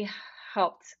definitely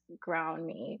helped ground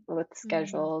me with Mm.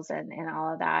 schedules and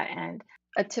all of that. And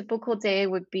a typical day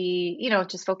would be,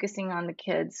 just focusing on the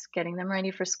kids, getting them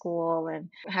ready for school and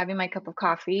having my cup of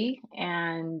coffee.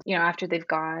 And, after they've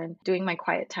gone, doing my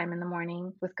quiet time in the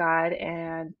morning with God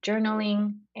and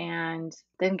journaling and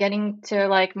then getting to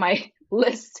like my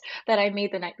list that I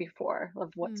made the night before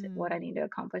of what I need to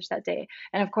accomplish that day.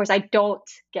 And of course, I don't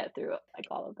get through like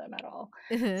all of them at all.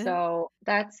 Mm. So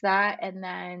that's that. And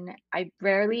then I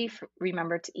rarely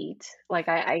remember to eat. Like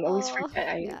I always Oh,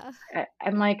 forget. yeah.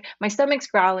 I'm like my stomach's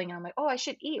growling, and I'm like, oh, I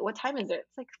should eat. What time is it?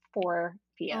 It's like 4 Oh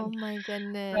p.m. my So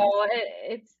goodness.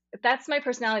 it's that's my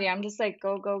personality. I'm just like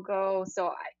go, go, go. So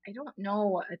I don't know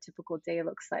what a typical day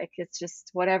looks like. It's just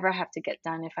whatever I have to get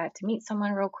done. If I have to meet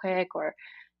someone real quick or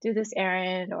do this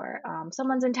errand or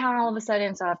someone's in town all of a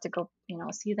sudden, so I have to go,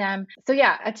 see them. So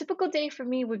yeah, a typical day for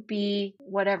me would be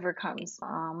whatever comes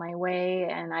my way,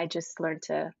 and I just learn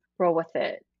to roll with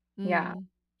it. Yeah. Mm.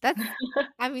 That's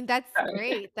I mean, that's Sorry.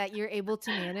 great that you're able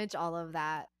to manage all of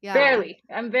that. Yeah. Barely.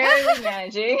 I'm barely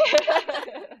managing.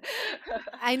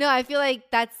 I know, I feel like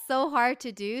that's so hard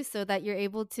to do so that you're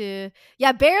able to,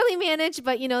 yeah, barely manage,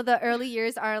 but the early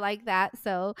years are like that.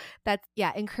 So that's,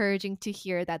 yeah, encouraging to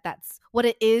hear that that's what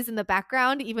it is in the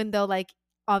background, even though, like,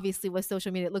 obviously with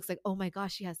social media, it looks like, oh my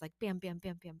gosh, she has like bam, bam,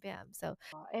 bam, bam, bam. So,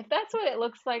 If that's what it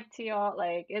looks like to y'all,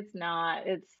 like it's not.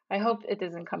 I hope it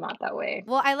doesn't come out that way.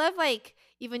 well, I love like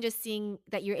even just seeing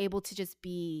that you're able to just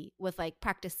be with like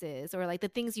practices or like the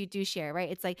things you do share, right?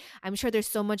 It's like I'm sure there's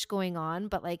so much going on,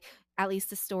 but like at least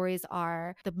the stories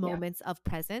are the Yeah. moments of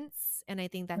presence. And I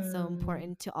think that's so Mm,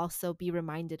 important to also be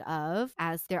reminded of,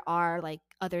 as there are like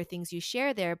other things you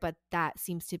share there, but that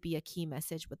seems to be a key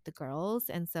message with the girls.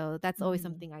 And so that's always mm.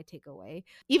 something I take away.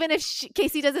 Even if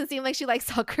Casey doesn't seem like she likes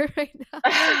soccer right now,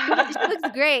 she looks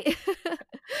great.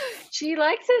 She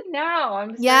likes it now. I'm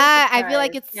very Yeah, I feel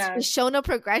like surprised. it's shown a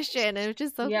progression, and which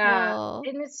is so Yeah, cool.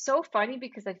 and it's so funny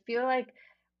because I feel like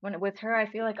when with her, I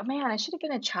feel like, oh man, I should have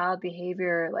been a child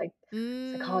behavior like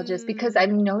psychologist because Mm,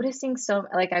 I'm noticing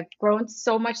like I've grown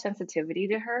so much sensitivity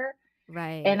to her.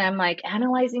 And right. I'm like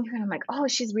analyzing her and I'm like, oh,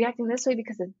 she's reacting this way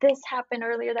because of this happened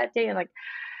earlier that day. And like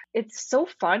it's so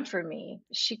fun for me.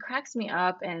 She cracks me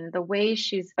up, and the way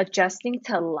she's adjusting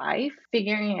to life,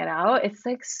 figuring it out, it's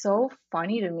like so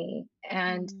funny to me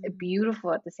and Mm.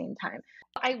 beautiful at the same time.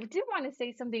 I did want to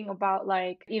say something about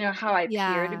like, how I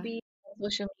appear to Yeah. be on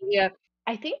social media.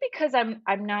 I think because I'm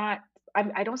not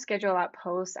I don't schedule out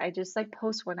posts. I just like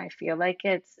post when I feel like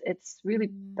it's really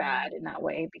Mm. bad in that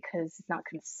way because it's not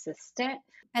consistent.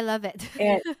 I love it.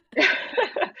 And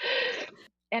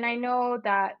and I know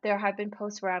that there have been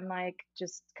posts where I'm like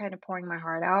just kind of pouring my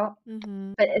heart out,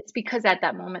 Mhm. but it's because at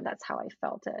that moment that's how I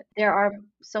felt it. There are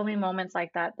so many moments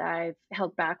like that I've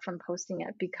held back from posting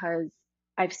it because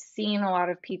I've seen a lot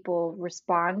of people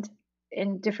respond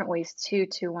in different ways too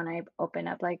to when I open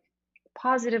up like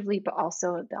positively, but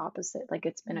also the opposite. Like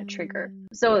it's been a trigger. Mm.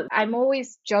 So I'm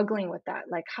always juggling with that.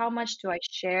 Like, how much do I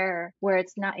share where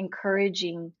it's not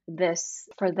encouraging this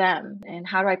for them? And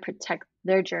how do I protect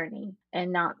their journey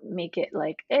and not make it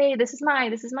like, hey, this is my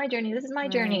journey, this is my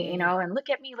journey, Right. and look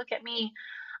at me, look at me.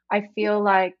 I feel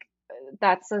like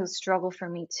that's a struggle for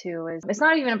me too. Is it's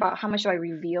not even about how much do I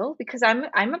reveal because I'm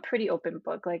a pretty open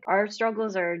book. Like our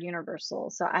struggles are universal,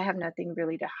 so I have nothing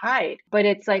really to hide. But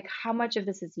it's like how much of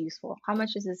this is useful? How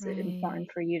much is this important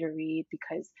Right. for you to read?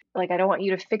 Because like I don't want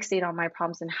you to fixate on my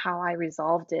problems and how I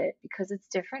resolved it because it's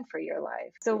different for your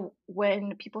life. So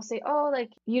when people say, "Oh, like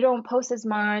you don't post as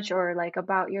much," or like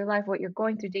about your life, what you're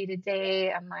going through day to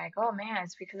day, I'm like, "Oh man,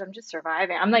 it's because I'm just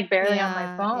surviving. I'm like barely on my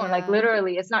Yeah, phone. Like yeah.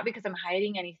 literally, it's not because I'm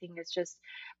hiding anything. It's just,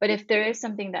 but if there is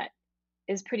something that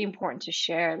is pretty important to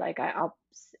share, like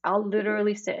I'll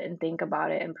literally sit and think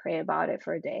about it and pray about it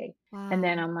for a day. And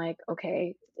then Wow. I'm like,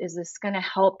 okay, is this going to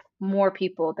help more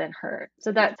people than hurt?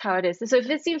 So that's how it is. So if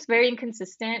it seems very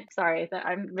inconsistent, sorry, that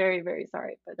I'm very, very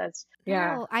sorry, but that's,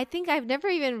 yeah. No, I think I've never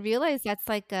even realized that's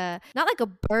like not like a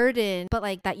burden, but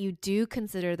like that you do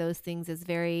consider those things as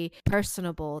very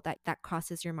personable, that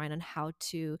crosses your mind on how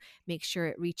to make sure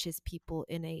it reaches people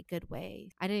in a good way.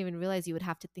 I didn't even realize you would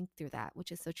have to think through that,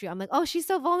 which is so true. I'm like, oh, she's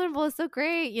so vulnerable, it's so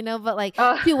great, but like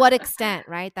Uh, to what extent,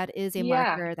 right? That is a yeah,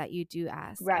 marker that you do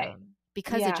ask. right.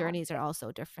 Because the Yeah. journeys are all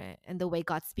so different and the way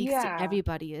God speaks to Yeah.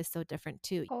 everybody is so different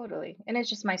too. Totally. And it's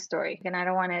just my story. And I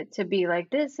don't want it to be like,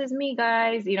 this is me,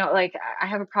 guys. Like I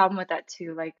have a problem with that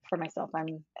too. Like for myself,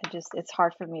 it's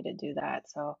hard for me to do that.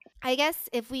 So, I guess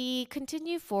if we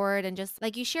continue forward and just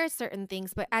like you shared certain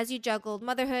things, but as you juggled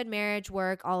motherhood, marriage,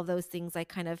 work, all of those things like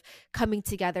kind of coming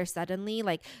together suddenly,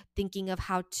 like thinking of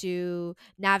how to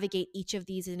navigate each of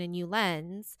these in a new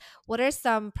lens, what are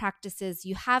some practices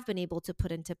you have been able to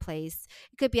put into place?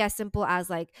 It could be as simple as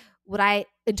like what I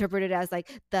interpreted as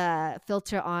like the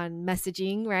filter on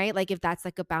messaging, right? Like if that's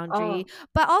like a boundary, oh,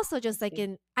 but also I just like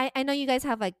see. I know you guys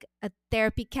have like a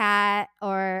therapy cat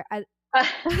or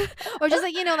Or just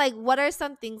like, like what are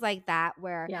some things like that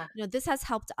where, Yeah. this has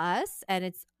helped us and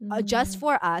it's just Mm.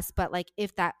 for us, but like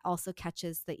if that also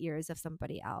catches the ears of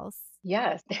somebody else.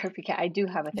 Yes, therapy cat. I do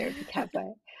have a therapy cat, but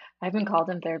I haven't called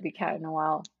him therapy cat in a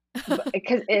while. But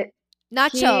because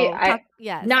Nacho, talk,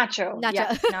 yes. Nacho, Nacho.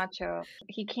 yes, Nacho.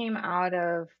 He came out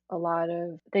of a lot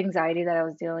of the anxiety that I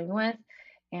was dealing with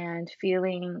and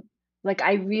feeling like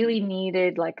I really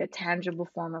needed like a tangible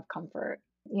form of comfort,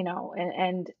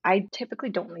 and I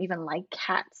typically don't even like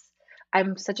cats.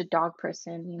 I'm such a dog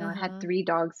person, I had Uh-huh. 3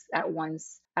 dogs at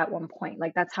once at one point.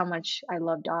 Like that's how much I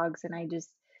love dogs, and I just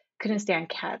couldn't stand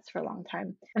cats for a long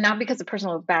time. And not because of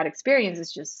personal bad experience,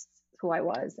 it's just who I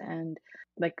was. And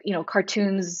like,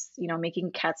 cartoons,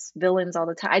 making cats villains all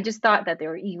the time. I just thought that they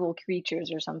were evil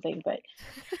creatures or something. But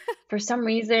for some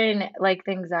reason, like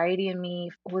the anxiety in me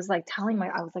was like I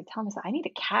was like telling myself, I need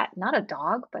a cat, not a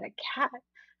dog, but a cat.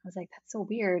 I was like, that's so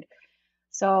weird.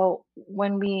 So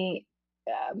when we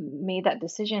made that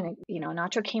decision,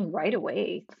 Nacho came right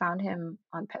away. Found him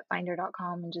on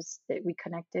petfinder.com and just we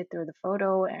connected through the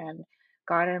photo and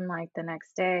got him like the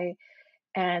next day.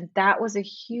 And that was a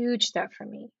huge step for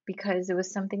me because it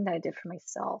was something that I did for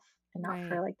myself and not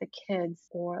for Right. like the kids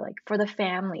or like for the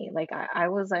family. Like I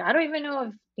was like, I don't even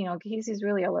know if, Casey's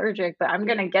really allergic, but I'm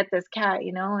gonna get this cat,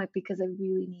 like because I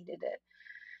really needed it.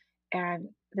 And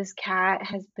this cat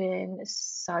has been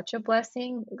such a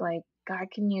blessing. Like God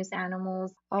can use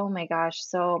animals. Oh my gosh.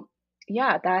 So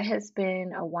yeah, that has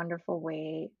been a wonderful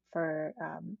way for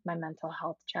my mental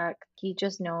health check. He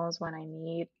just knows when I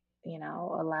need,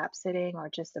 a lap sitting or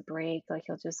just a break. Like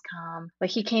he'll just come.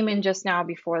 Like he came in just now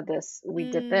before we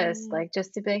did this, Mm, like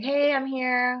just to be like, hey, I'm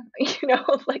here,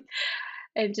 like,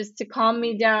 and just to calm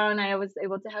me down. I was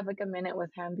able to have like a minute with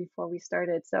him before we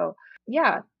started. So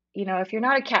yeah, if you're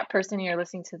not a cat person and you're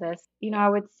listening to this, I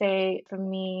would say for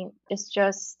me, it's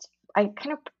just, I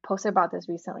kind of posted about this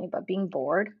recently, but being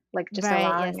bored, like just right.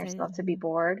 allowing Yes. yourself to be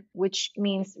bored, which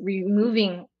means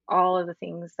removing all of the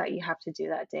things that you have to do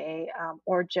that day,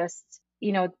 or just,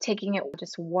 taking it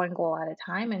just one goal at a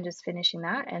time and just finishing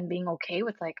that and being okay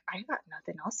with like, I got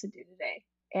nothing else to do today.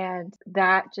 And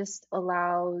that just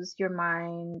allows your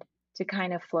mind to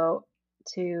kind of float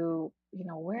to,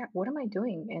 what am I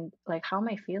doing? And like, how am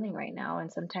I feeling right now?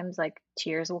 And sometimes like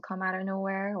tears will come out of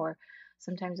nowhere, or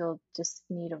sometimes you'll just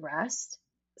need a rest.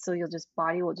 So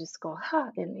body will just go, huh,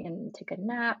 and take a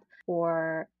nap,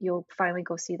 or you'll finally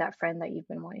go see that friend that you've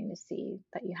been wanting to see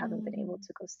that you haven't been able Mm,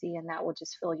 to go see. And that will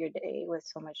just fill your day with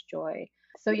so much joy.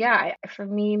 So yeah, for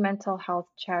me, mental health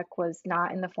check was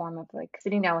not in the form of like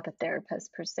sitting down with a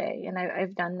therapist per se, and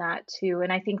I've done that too,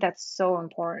 and I think that's so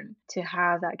important to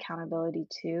have that accountability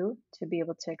too, to be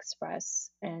able to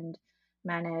express and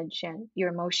manage and your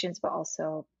emotions, but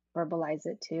also verbalize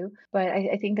it too. But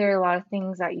I think there are a lot of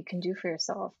things that you can do for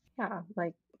yourself. Yeah,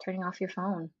 like turning off your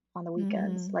phone on the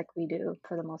weekends, mm-hmm. like we do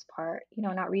for the most part.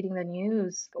 Not reading the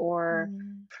news or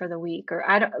Mm, for the week, or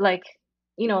I don't like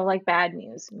like bad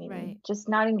news, right. meaning just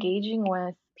not engaging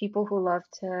with people who love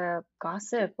to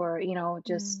gossip or, Mm,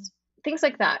 just things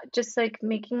like that. Just like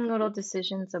making little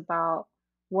decisions about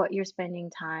what you're spending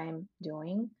time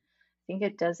doing. I think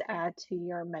it does add to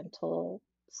your mental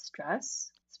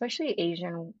stress, especially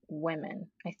Asian women.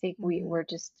 I think mm-hmm. we're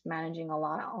just managing a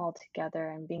lot all together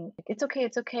and being like, it's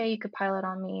okay, you could pile it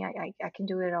on me. I can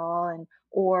do it all. And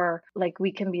or like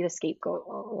we can be the scapegoat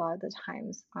a lot of the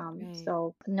times. Right.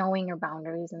 So knowing your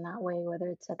boundaries in that way, whether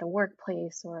it's at the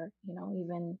workplace or,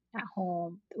 even at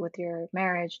home with your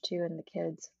marriage too and the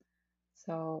kids.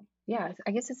 So yeah,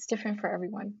 I guess it's different for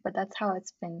everyone, but that's how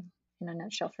it's been in a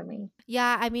nutshell for me.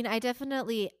 Yeah, I mean, I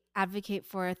definitely advocate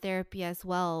for therapy as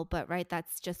well, but right,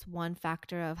 that's just one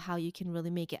factor of how you can really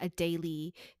make it a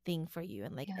daily thing for you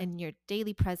and like Yeah. in your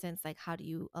daily presence, like how do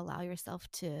you allow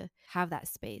yourself to have that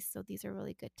space? So these are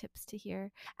really good tips to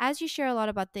hear. As you share a lot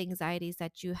about the anxieties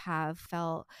that you have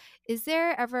felt, is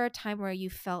there ever a time where you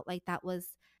felt like that was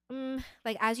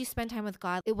like as you spend time with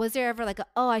God, was there ever like a,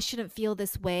 oh, I shouldn't feel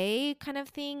this way kind of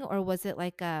thing? Or was it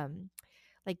like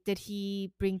did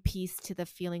he bring peace to the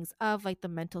feelings of like the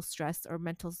mental stress or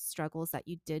mental struggles that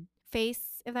you did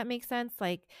face, if that makes sense?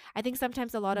 Like I think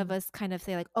sometimes a lot of Mm. us kind of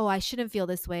say like, oh, I shouldn't feel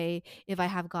this way if I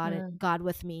have Mm. God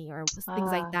with me or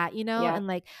things like Ah, that, yeah. and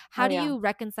like Oh how do yeah. you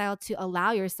reconcile to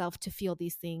allow yourself to feel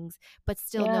these things but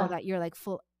still know Yeah. that you're like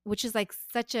full, which is like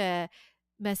such a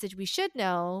message we should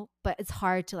know, but it's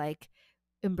hard to like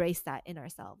embrace that in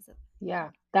ourselves. Yeah.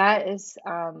 That is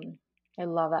I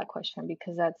love that question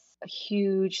because that's a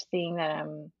huge thing that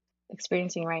I'm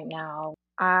experiencing right now.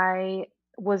 I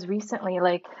was recently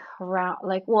like around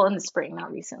like well in the spring,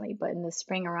 not recently, but in the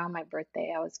spring around my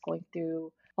birthday, I was going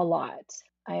through a lot.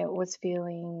 I was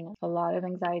feeling a lot of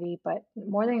anxiety, but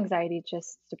more than anxiety,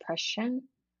 just depression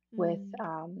with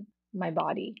Mm. my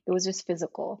body. It was just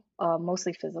physical,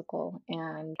 mostly physical.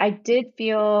 And I did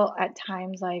feel at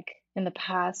times like in the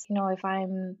past, if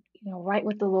I'm, right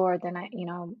with the Lord, then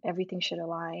everything should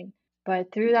align.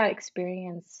 But through that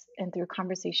experience and through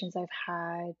conversations I've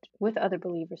had with other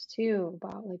believers too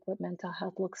about like what mental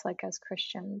health looks like as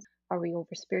Christians, are we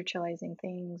over spiritualizing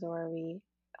things, or are we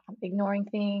ignoring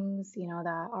things,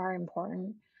 that are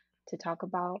important to talk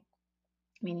about,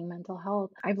 meaning mental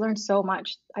health. I've learned so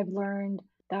much. I've learned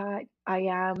that I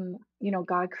am,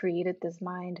 God created this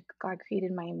mind, God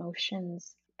created my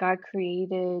emotions, God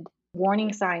created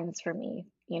warning signs for me,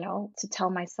 to tell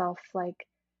myself, like,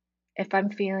 if I'm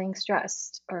feeling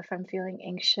stressed or if I'm feeling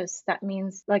anxious, that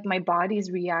means like my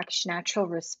body's natural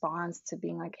response to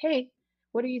being like, hey,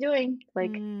 what are you doing?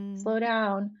 Like, Mm. slow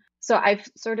down. So I've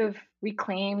sort of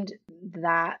reclaimed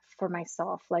that for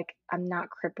myself. Like, I'm not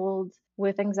crippled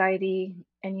with anxiety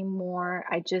anymore.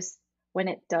 I just, when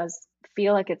it does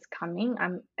feel like it's coming,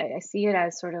 I see it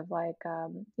as sort of like, a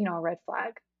red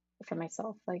flag for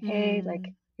myself. Like, hey, like,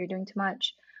 Mm. you're doing too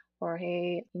much, or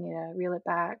hey, you need to reel it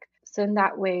back. So in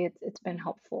that way, it's been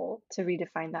helpful to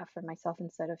redefine that for myself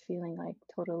instead of feeling like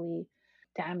totally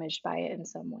damaged by it in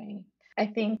some way. I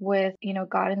think with,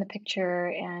 God in the picture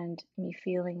and me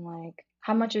feeling like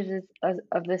how much of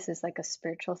this is like a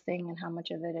spiritual thing and how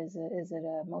much of it is it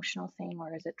an emotional thing,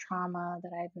 or is it trauma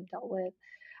that I haven't dealt with?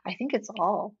 I think it's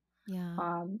all. Yeah.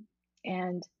 Um,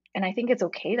 and and I think it's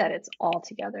okay that it's all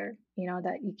together,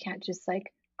 that you can't just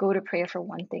like go to prayer for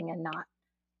one thing and not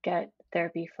get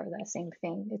therapy for that same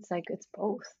thing. It's like it's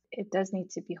both. It does need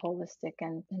to be holistic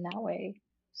and in that way.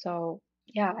 So,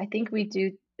 yeah, I think we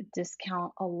do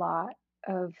discount a lot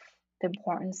of the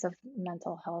importance of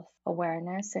mental health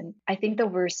awareness. And I think the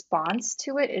response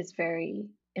to it is very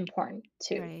important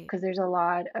too, Right. because there's a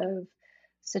lot of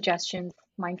suggestions,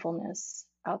 mindfulness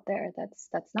out there that's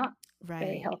not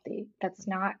very Right. healthy. That's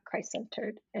not Christ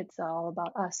centered. It's all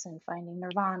about us and finding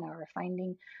nirvana or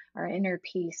finding our inner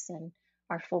peace and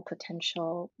our full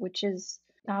potential, which is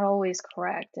not always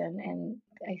correct. And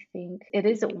I think it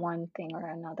isn't one thing or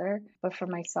another. But for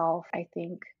myself, I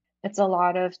think it's a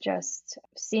lot of just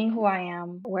seeing who I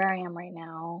am, where I am right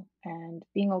now, and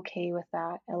being okay with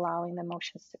that, allowing the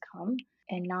emotions to come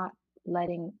and not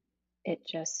letting it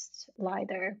just lie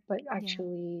there, but Yeah.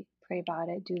 actually pray about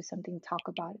it, do something, talk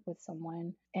about it with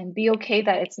someone, and be okay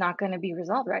that it's not going to be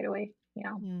resolved right away.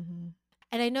 Mm-hmm.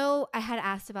 And I know I had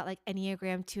asked about like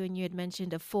Enneagram 2 and you had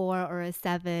mentioned a 4 or a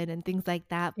 7 and things like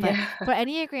that. But Yeah. for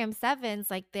Enneagram 7s,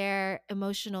 like their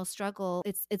emotional struggle,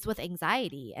 it's with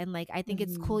anxiety. And like I think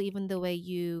it's cool Hmm. even the way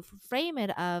you frame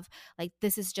it of like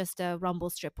this is just a rumble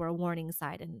strip or a warning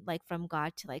sign and like from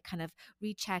God to like kind of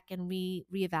recheck and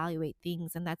reevaluate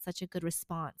things. And that's such a good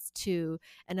response to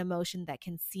an emotion that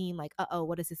can seem like, uh-oh,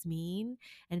 what does this mean?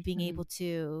 And being Hmm. able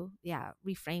to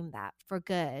reframe that for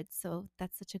good. So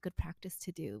that's such a good practice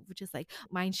to do, which is like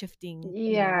mind shifting, like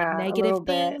Yeah, a negative little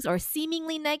bit. things or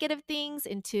seemingly negative things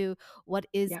into what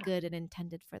is Yeah. good and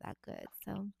intended for that good.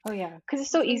 So Oh yeah, because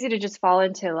it's so that's really easy to just fall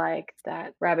into like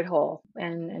that rabbit hole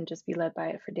and just be led by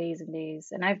it for days and days.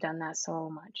 And I've done that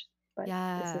so much, but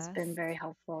this has been yes. very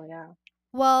helpful. Yeah.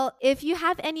 Well, if you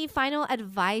have any final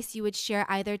advice you would share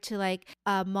either to like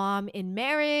a mom in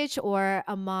marriage or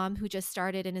a mom who just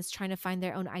started and is trying to find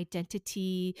their own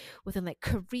identity within like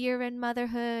career and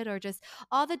motherhood or just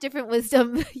all the different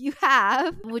wisdom you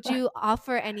have, would you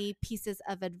offer any pieces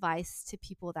of advice to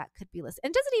people that could be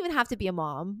listening? It doesn't even have to be a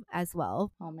mom as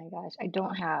well. Oh my gosh, I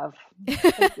don't have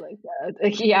like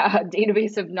yeah, a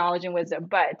database of knowledge and wisdom,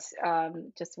 but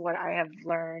just what I have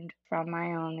learned from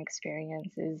my own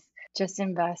experience is just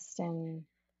invest in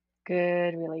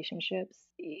good relationships.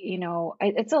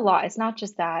 It's a lot. It's not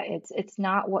just that. It's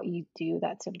not what you do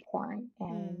that's important.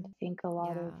 And I Mm, think a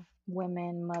lot of yeah.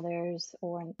 women, mothers,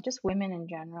 or just women in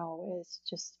general is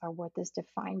just our worth is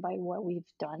defined by what we've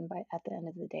done by at the end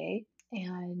of the day.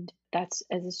 And that's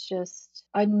as it's just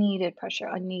unneeded pressure,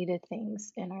 unneeded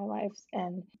things in our lives.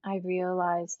 And I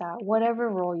realized that whatever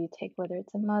role you take, whether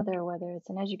it's a mother, whether it's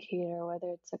an educator,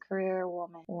 whether it's a career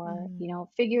woman, or Mm,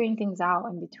 figuring things out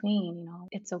in between,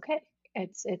 it's okay.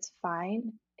 It's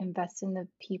fine. Invest in the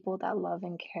people that love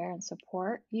and care and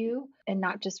support you, and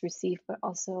not just receive, but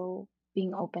also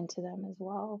being open to them as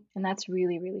well. And that's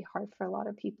really, really hard for a lot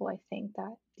of people, I think,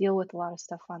 that deal with a lot of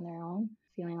stuff on their own,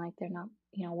 feeling like they're not,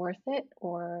 worth it,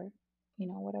 or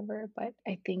whatever. But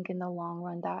I think in the long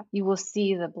run that you will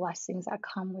see the blessings that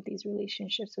come with these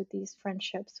relationships, with these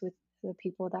friendships, with the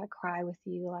people that cry with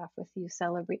you, laugh with you,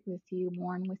 celebrate with you,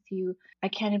 mourn with you. I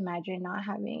can't imagine not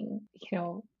having,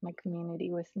 my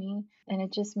community with me. And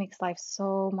it just makes life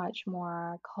so much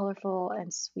more colorful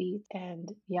and sweet. And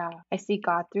yeah, I see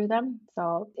God through them.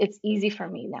 So it's easy for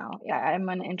me now. Yeah, I'm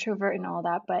an introvert and all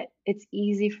that, but it's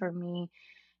easy for me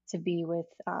to be with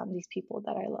these people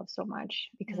that I love so much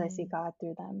because I see Mm. God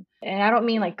through them. And I don't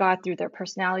mean like God through their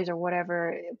personalities or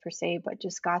whatever per se, but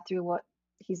just God through what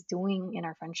He's doing in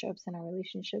our friendships and our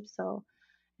relationships. So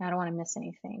I don't want to miss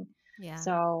anything. Yeah.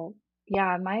 So,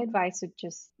 yeah, my advice would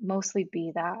just mostly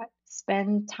be that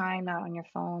spend time out on your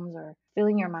phones or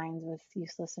filling your minds with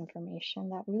useless information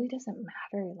that really doesn't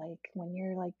matter. Like when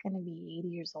you're like going to be 80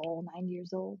 years old, 90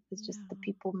 years old, it's just the Yeah.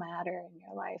 people matter in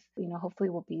your life. Hopefully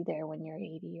we'll be there when you're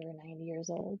 80 or 90 years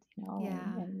old,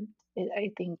 Yeah. and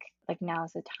I think like now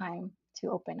is the time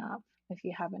to open up if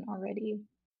you haven't already.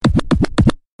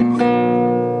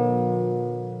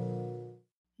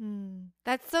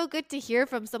 That's so good to hear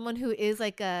from someone who is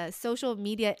like a social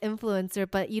media influencer,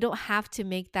 but you don't have to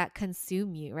make that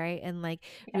consume you, right? And like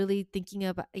Yeah. really thinking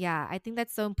about, yeah, I think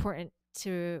that's so important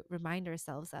to remind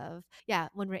ourselves of. Yeah,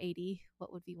 when we're 80,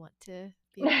 what would we want to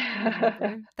be able to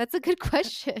remember? That's a good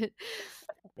question.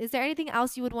 Is there anything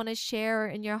else you would want to share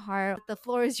in your heart? The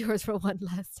floor is yours for one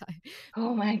last time.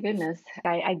 Oh my goodness.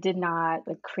 I did not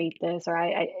like create this, or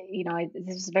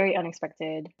this is very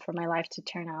unexpected for my life to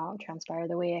turn out, transpire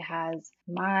the way it has.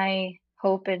 My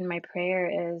hope and my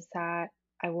prayer is that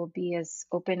I will be as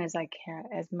open as I can,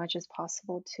 as much as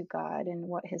possible to God and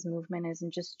what His movement is,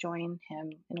 and just join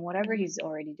Him in whatever He's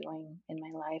already doing in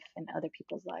my life and other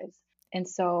people's lives. And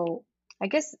so I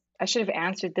guess I should have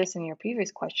answered this in your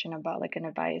previous question about like an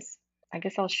advice. I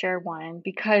guess I'll share one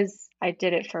because I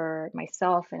did it for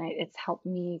myself and it's helped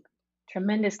me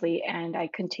tremendously, and I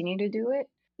continue to do it.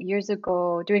 Years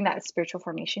ago, during that spiritual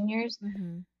formation years,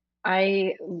 Mm-hmm.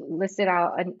 I listed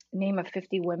out a name of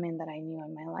 50 women that I knew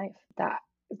in my life that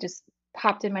just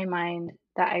popped in my mind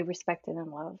that I respected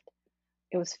and loved.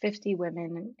 It was 50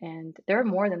 women, and there are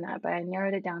more than that, but I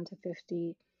narrowed it down to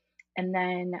 50. And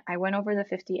then I went over the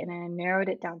 50 and I narrowed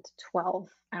it down to 12.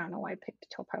 I don't know why I picked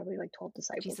 12, probably like 12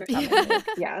 disciples Jesus. or something. Like,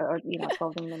 yeah, or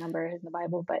 12 being the number in the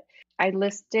Bible. But I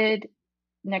listed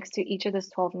next to each of those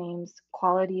 12 names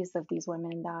qualities of these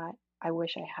women that I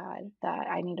wish I had, that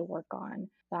I need to work on,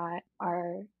 that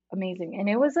are amazing. And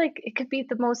it was like, it could be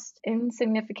the most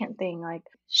insignificant thing. Like,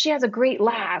 she has a great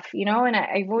laugh, and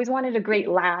I've always wanted a great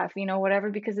laugh, whatever,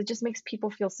 because it just makes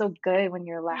people feel so good when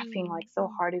you're laughing like so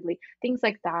Mm. heartedly, things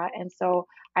like that. And so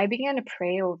I began to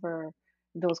pray over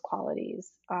those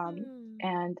qualities. Mm.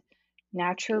 And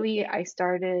naturally, I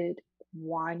started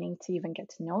wanting to even get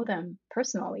to know them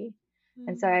personally.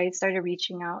 And so Mm. I started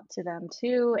reaching out to them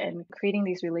too and creating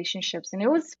these relationships. And it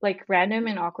was like random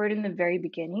and awkward in the very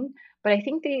beginning, but I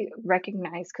think they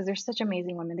recognize, because they're such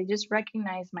amazing women, they just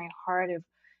recognize my heart of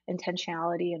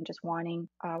intentionality and just wanting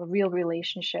a real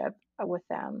relationship with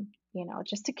them,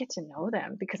 just to get to know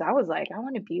them. Because I was like, I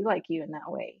want to be like you in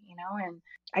that way, and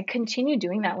I continue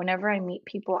doing that whenever I meet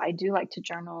people. I do like to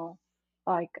journal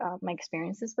like my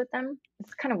experiences with them.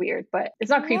 It's kind of weird, but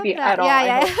it's I not love creepy at that. all, Yeah, I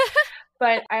yeah. hope.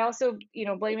 But I also,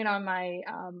 blame it on my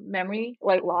memory,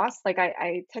 like loss. Like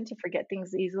I tend to forget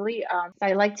things easily.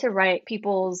 I like to write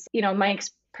people's, my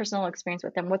personal experience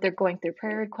with them, what they're going through,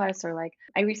 prayer requests, or like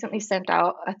I recently sent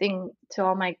out a thing to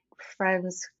all my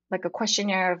friends, like a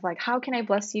questionnaire of like, how can I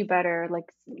bless you better? Like,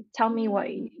 tell me what,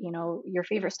 Mm. your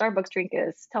favorite Starbucks drink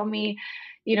is. Tell me,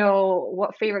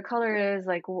 what favorite color is,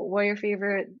 like, what are your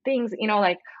favorite things,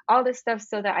 like all this stuff,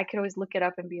 so that I could always look it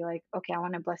up and be like, okay, I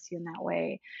want to bless you in that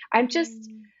way. I'm just,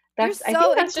 Mm. You're I so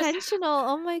think that's just, intentional.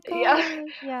 Oh my yeah. gosh.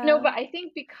 No, Yeah. but I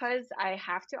think because I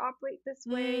have to operate this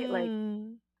way, like,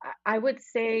 Mm. I would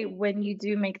say when you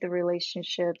do make the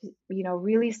relationships,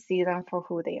 really see them for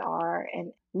who they are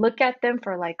and look at them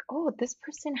for like, oh, this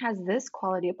person has this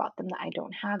quality about them that I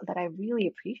don't have, that I really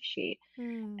appreciate.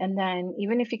 Mm. And then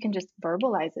even if you can just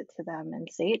verbalize it to them and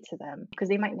say it to them, because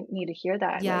they might need to hear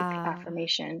that like Yeah.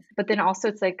 affirmation. But then also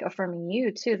it's like affirming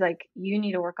you too, like you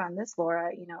need to work on this,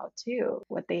 Laura, too,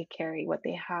 what they carry, what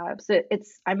they have. So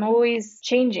I'm always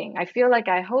changing. I feel like,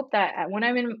 I hope that when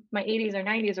I'm in my 80s or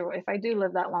 90s, or if I do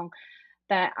live that long,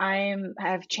 that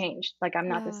have changed. Like I'm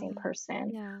not the Yeah. same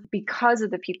person Yeah. because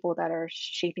of the people that are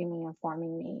shaping me and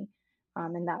forming me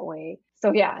in that way.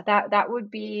 So yeah, that would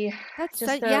be That's so,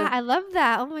 just yeah, a I love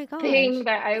that. Oh my thing gosh.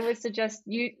 that I would suggest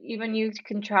you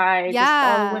can try. Just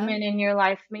all the Yeah. women in your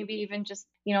life, maybe even just,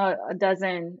 a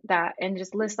dozen, that, and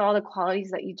just list all the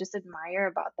qualities that you just admire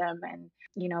about them, and,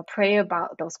 pray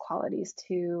about those qualities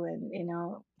too, and,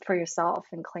 for yourself,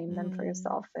 and claim them for Mm.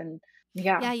 yourself. And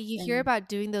Yeah. Yeah, you hear And about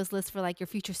doing those lists for like your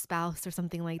future spouse or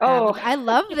something like that. oh, But I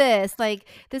love this. Like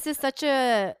this is such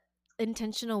a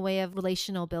intentional way of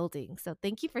relational building. So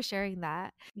thank you for sharing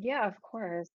that. yeah, of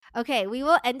course. Okay, we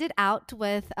will end it out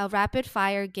with a rapid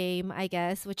fire game, I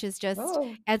guess, which is just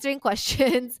Oh. answering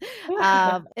questions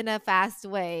in a fast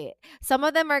way. Some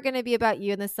of them are going to be about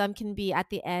you, and then some can be at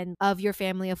the end of your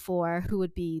family of four, who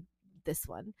would be this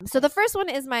one. So the first one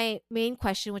is my main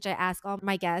question, which I ask all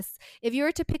my guests. If you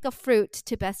were to pick a fruit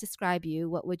to best describe you,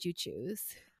 what would you choose?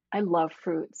 I love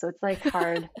fruit, so it's like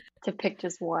hard to pick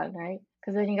just one, right?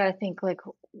 Because then you got to think like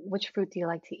which fruit do you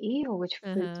like to eat, or which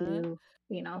fruit do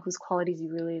Uh-huh. whose qualities you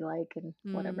really like and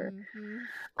whatever.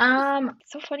 Hmm.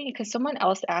 It's so funny because someone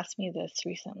else asked me this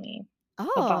recently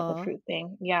about the Oh. fruit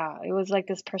thing. Yeah, it was like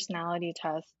this personality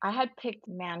test. I had picked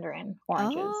mandarin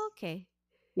oranges. Oh, okay.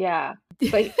 Yeah,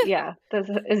 but yeah, does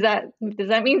that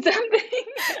mean something?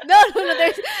 No.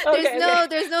 Okay, okay.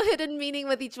 There's no hidden meaning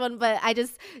with each one. But I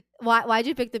just why'd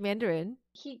you pick the mandarin?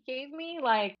 He gave me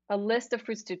like a list of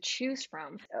fruits to choose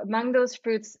from. Among those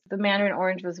fruits, the mandarin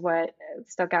orange was what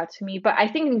stuck out to me. But I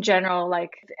think in general,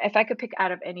 like if I could pick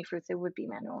out of any fruits, it would be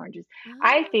mandarin oranges.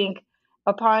 I Oh. think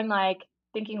upon like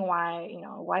thinking why,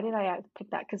 why did I pick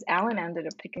that? Because Alan ended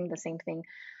up picking the same thing.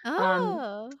 Um,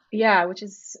 Oh. yeah, which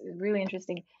is really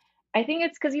interesting. I think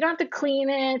it's because you don't have to clean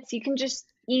it. So you can just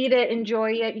eat it,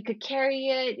 enjoy it. You could carry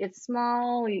it. It's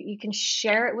small. You can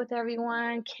share it with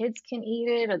everyone. Kids can eat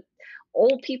it.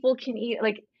 Old people can eat it.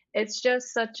 Like it's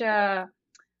just such a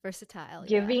Versatile,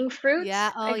 yeah. giving fruit,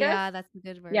 Yeah, oh I guess. yeah, that's a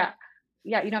good word. Yeah.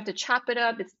 Yeah, you don't have to chop it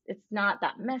up. It's not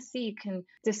that messy. You can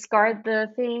discard the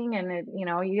thing and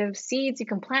you have seeds, you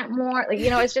can plant more. Like,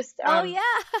 it's just Oh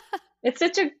yeah. it's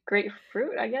such a great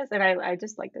fruit, I guess. And I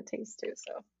just like the taste too.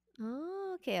 So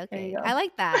Oh, okay, there you okay. I go.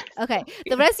 like that. Okay.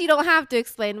 The rest you don't have to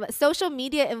explain. What social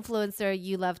media influencer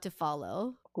you love to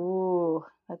follow? Ooh,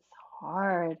 that's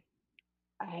hard.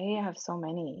 I have so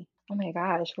many. Oh my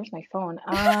gosh, where's my phone?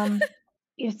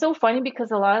 It's so funny because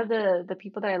a lot of the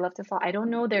people that I love to follow, I don't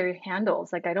know their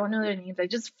handles. Like I don't know their names. I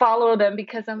just follow them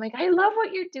because I'm like, I love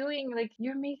what you're doing. Like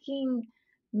you're making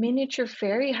miniature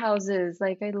fairy houses.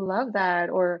 Like I love that.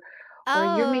 Or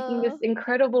you're making this Oh.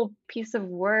 incredible piece of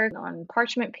work on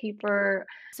parchment paper.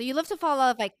 So you love to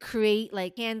follow like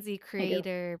handsy I do.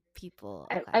 creator people.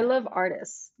 I Okay. love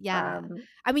artists. Yeah.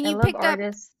 I mean, I you love picked up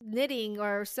artists. knitting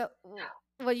or so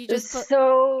what you The just put.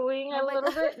 sewing Oh a my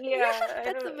little god. bit, Yeah, yeah.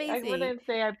 that's I amazing. wouldn't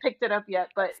say I picked it up yet,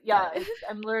 but Yeah. yeah,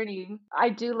 I'm learning. I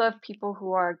do love people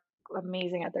who are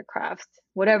amazing at their craft,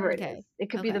 whatever it is. Okay. It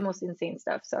could be the Okay. most insane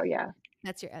stuff. So yeah,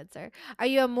 That's your answer. Are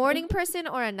you a morning person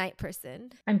or a night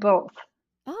person? I'm both.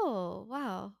 Oh,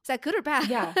 wow. Is that good or bad?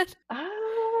 Yeah,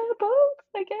 both,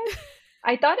 I guess.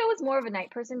 I thought I was more of a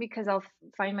night person because I'll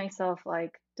find myself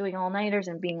like doing all-nighters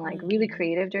and being like really Mm.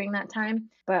 creative during that time.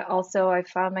 But also, I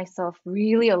found myself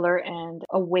really alert and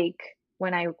awake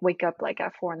when I wake up like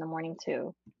at 4 in the morning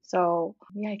too. So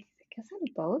yeah, I guess I'm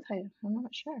both. I'm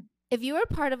not sure. If you were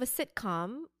part of a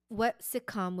sitcom, what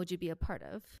sitcom would you be a part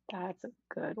of? That's a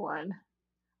good one.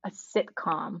 A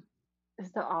sitcom. Is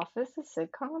The Office a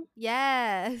sitcom?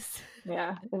 Yes.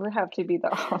 Yeah, it would have to be The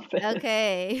Office.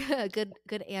 Okay.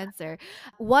 Good answer.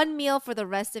 One meal for the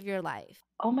rest of your life.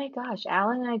 Oh my gosh,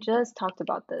 Alan and I just talked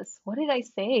about this. What did I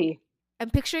say?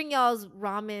 I'm picturing y'all's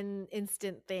ramen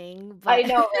instant thing, I but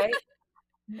know, right?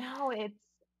 No, it's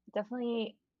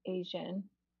definitely Asian.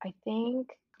 I think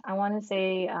I want to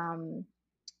say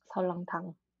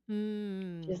설렁탕,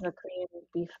 which is mm, a Korean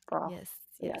beef broth. yes,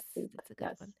 Yeah, yes, soup. that's a good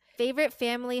Yes. one. Favorite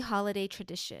family holiday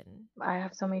tradition. I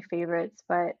have so many favorites,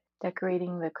 but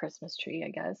decorating the Christmas tree, I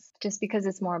guess. Just because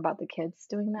it's more about the kids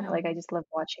doing that. Like I Mhm. just love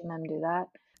watching them do that.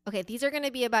 Okay, these are going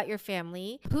to be about your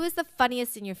family. Who is the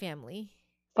funniest in your family?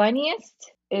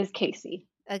 Funniest is Casey,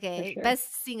 for Okay, sure.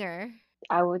 best singer.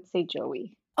 I would say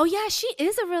Joey. Oh yeah, she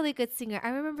is a really good singer. I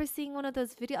remember seeing one of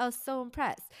those videos. I was so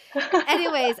impressed.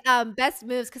 Anyways, best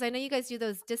moves because I know you guys do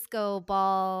those disco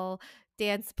ball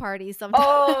dance parties sometimes.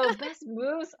 Oh, best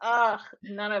moves? Ugh,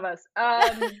 none of us.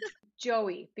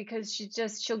 Joey, because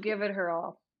she'll give it her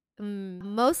all.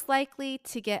 Most likely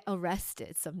to get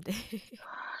arrested someday.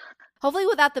 Hopefully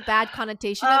without the bad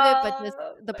connotation of it, but just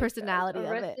Oh the my gosh, personality of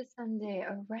it. arrested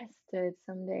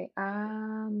someday.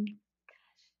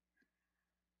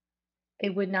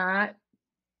 It would not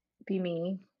be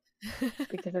me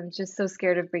because I'm just so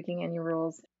scared of breaking any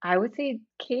rules. I would say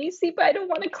Casey, but I don't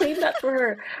want to claim that for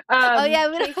her. Oh yeah,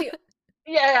 we don't. Casey,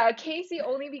 yeah, Casey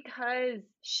only because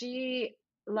she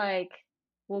like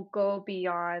will go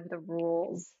beyond the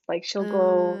rules. Like she'll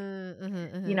go,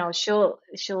 Mhm, mhm.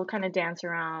 she'll kind of dance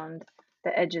around.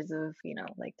 the edges of,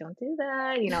 like, don't do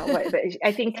that, but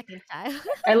I think Second child.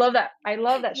 I love that. I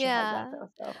love that she has that Yeah. though.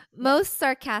 So yeah. Most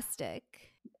sarcastic.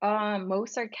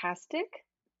 Most sarcastic?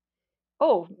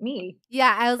 Oh, me,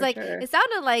 Yeah, I was for like, sure. it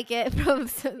sounded like it from Yeah,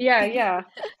 something. yeah.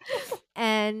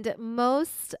 And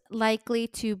most likely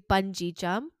to bungee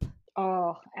jump.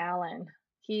 Oh, Alan.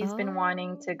 He's been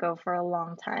wanting to Oh, go for a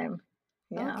long time.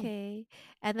 Yeah. okay.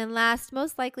 And then last,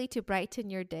 most likely to brighten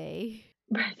your day.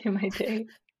 Back in my day.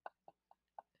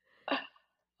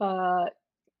 Uh,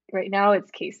 right now it's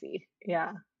Casey.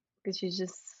 Yeah. Because she's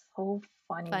just so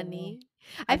funny to me. Funny.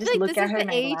 I I feel just like look this at is her the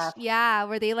and I age, laugh. yeah,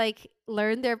 where they like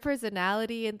learn their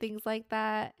personality and things like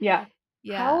that. Yeah.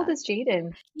 How old Yeah. is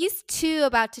Jaden? He's 2,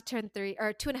 about to turn 3,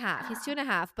 or 2.5. He's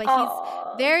 2.5, but he's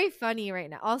Oh, very funny right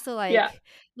now. Also, yeah. like,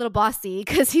 little bossy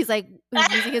because he's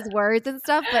using his words and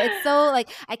stuff. But it's so like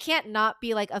I can't not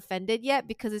be like offended yet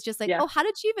because it's just like, Yeah. oh, how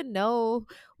did you even know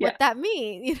Yeah. what that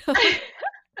means?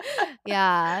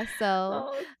 Yeah. So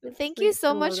Oh, it's so thank you sweet. so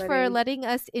I love much that for age. letting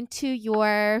us into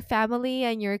your family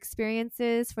and your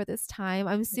experiences for this time.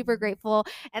 I'm super Mhm. grateful.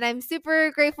 And I'm super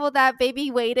grateful that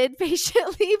baby waited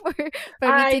patiently for me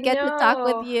I to get to talk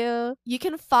with know. you. You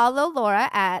can follow Laura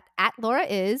at Laura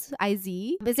is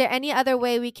IZ. Is there any other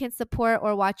way we can support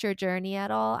or watch your journey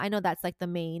at all? I know that's like the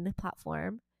main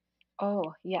platform.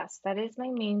 Oh, yes, that is my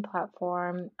main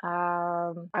platform.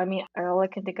 I mean, all I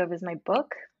can think of is my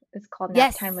book. It's called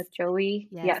Nap Time Yes. with Joey.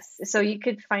 Yes. Yes, so you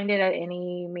could find it at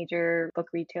any major book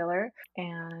retailer.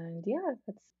 And yeah,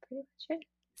 that's pretty much it.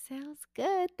 Sounds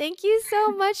good. Thank you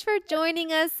so much for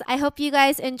joining us. I hope you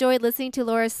guys enjoyed listening to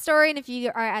Laura's story. And if you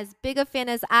are as big a fan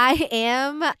as I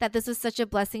am, that this was such a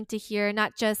blessing to hear,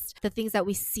 not just the things that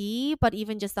we see, but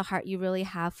even just the heart you really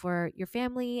have for your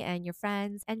family and your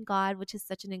friends and God, which is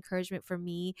such an encouragement for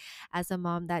me as a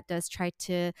mom that does try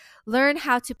to learn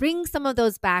how to bring some of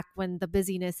those back when the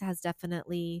busyness has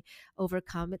definitely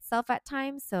overcome itself at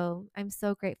times. So I'm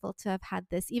so grateful to have had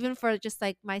this, even for just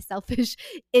like my selfish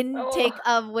Oh, intake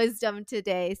of wisdom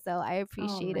today. So I oh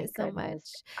appreciate my it so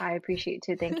goodness. much. I appreciate it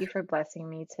too. Thank you for blessing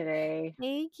me today.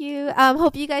 Thank you.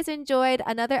 Hope you guys enjoyed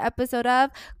another episode of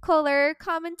Kohler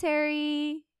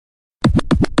Commentary.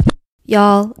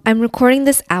 Y'all, I'm recording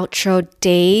this outro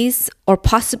days or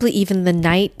possibly even the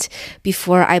night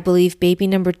before I believe baby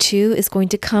number 2 is going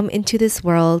to come into this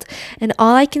world. And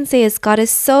all I can say is God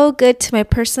is so good to my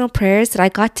personal prayers that I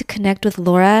got to connect with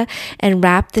Laura and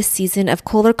wrap this season of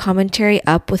Kohler Commentary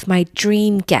up with my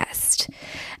dream guest.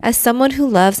 As someone who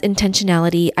loves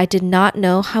intentionality, I did not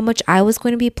know how much I was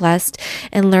going to be blessed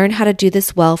and learn how to do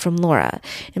this well from Laura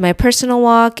in my personal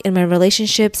walk, in my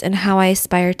relationships, and how I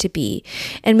aspire to be,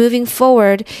 and moving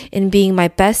forward in being my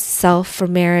best self for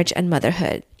marriage and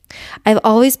motherhood. I've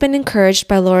always been encouraged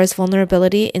by Laura's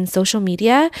vulnerability in social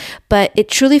media, but it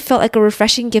truly felt like a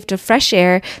refreshing gift of fresh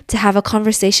air to have a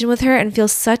conversation with her and feel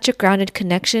such a grounded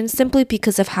connection simply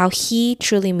because of how he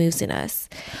truly moves in us.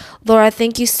 Laura,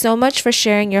 thank you so much for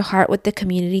sharing your heart with the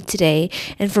community today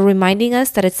and for reminding us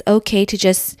that it's okay to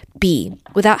just be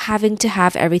without having to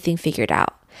have everything figured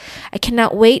out. I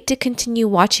cannot wait to continue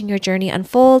watching your journey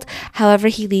unfold, however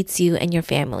he leads you and your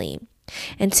family.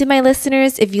 And to my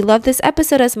listeners, if you love this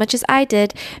episode as much as I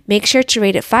did, make sure to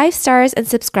rate it 5 stars and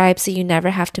subscribe so you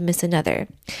never have to miss another.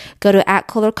 Go to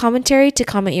 @KohlerCommentary to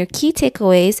comment your key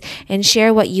takeaways and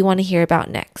share what you want to hear about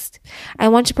next. I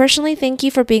want to personally thank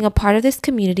you for being a part of this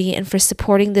community and for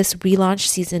supporting this relaunch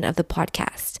season of the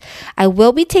podcast. I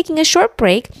will be taking a short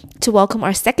break to welcome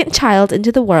our second child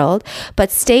into the world,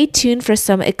 but stay tuned for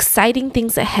some exciting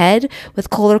things ahead with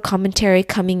Kohler Commentary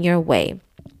coming your way.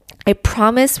 I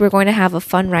promise we're going to have a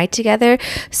fun ride together,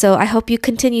 so I hope you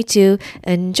continue to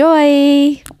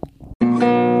enjoy.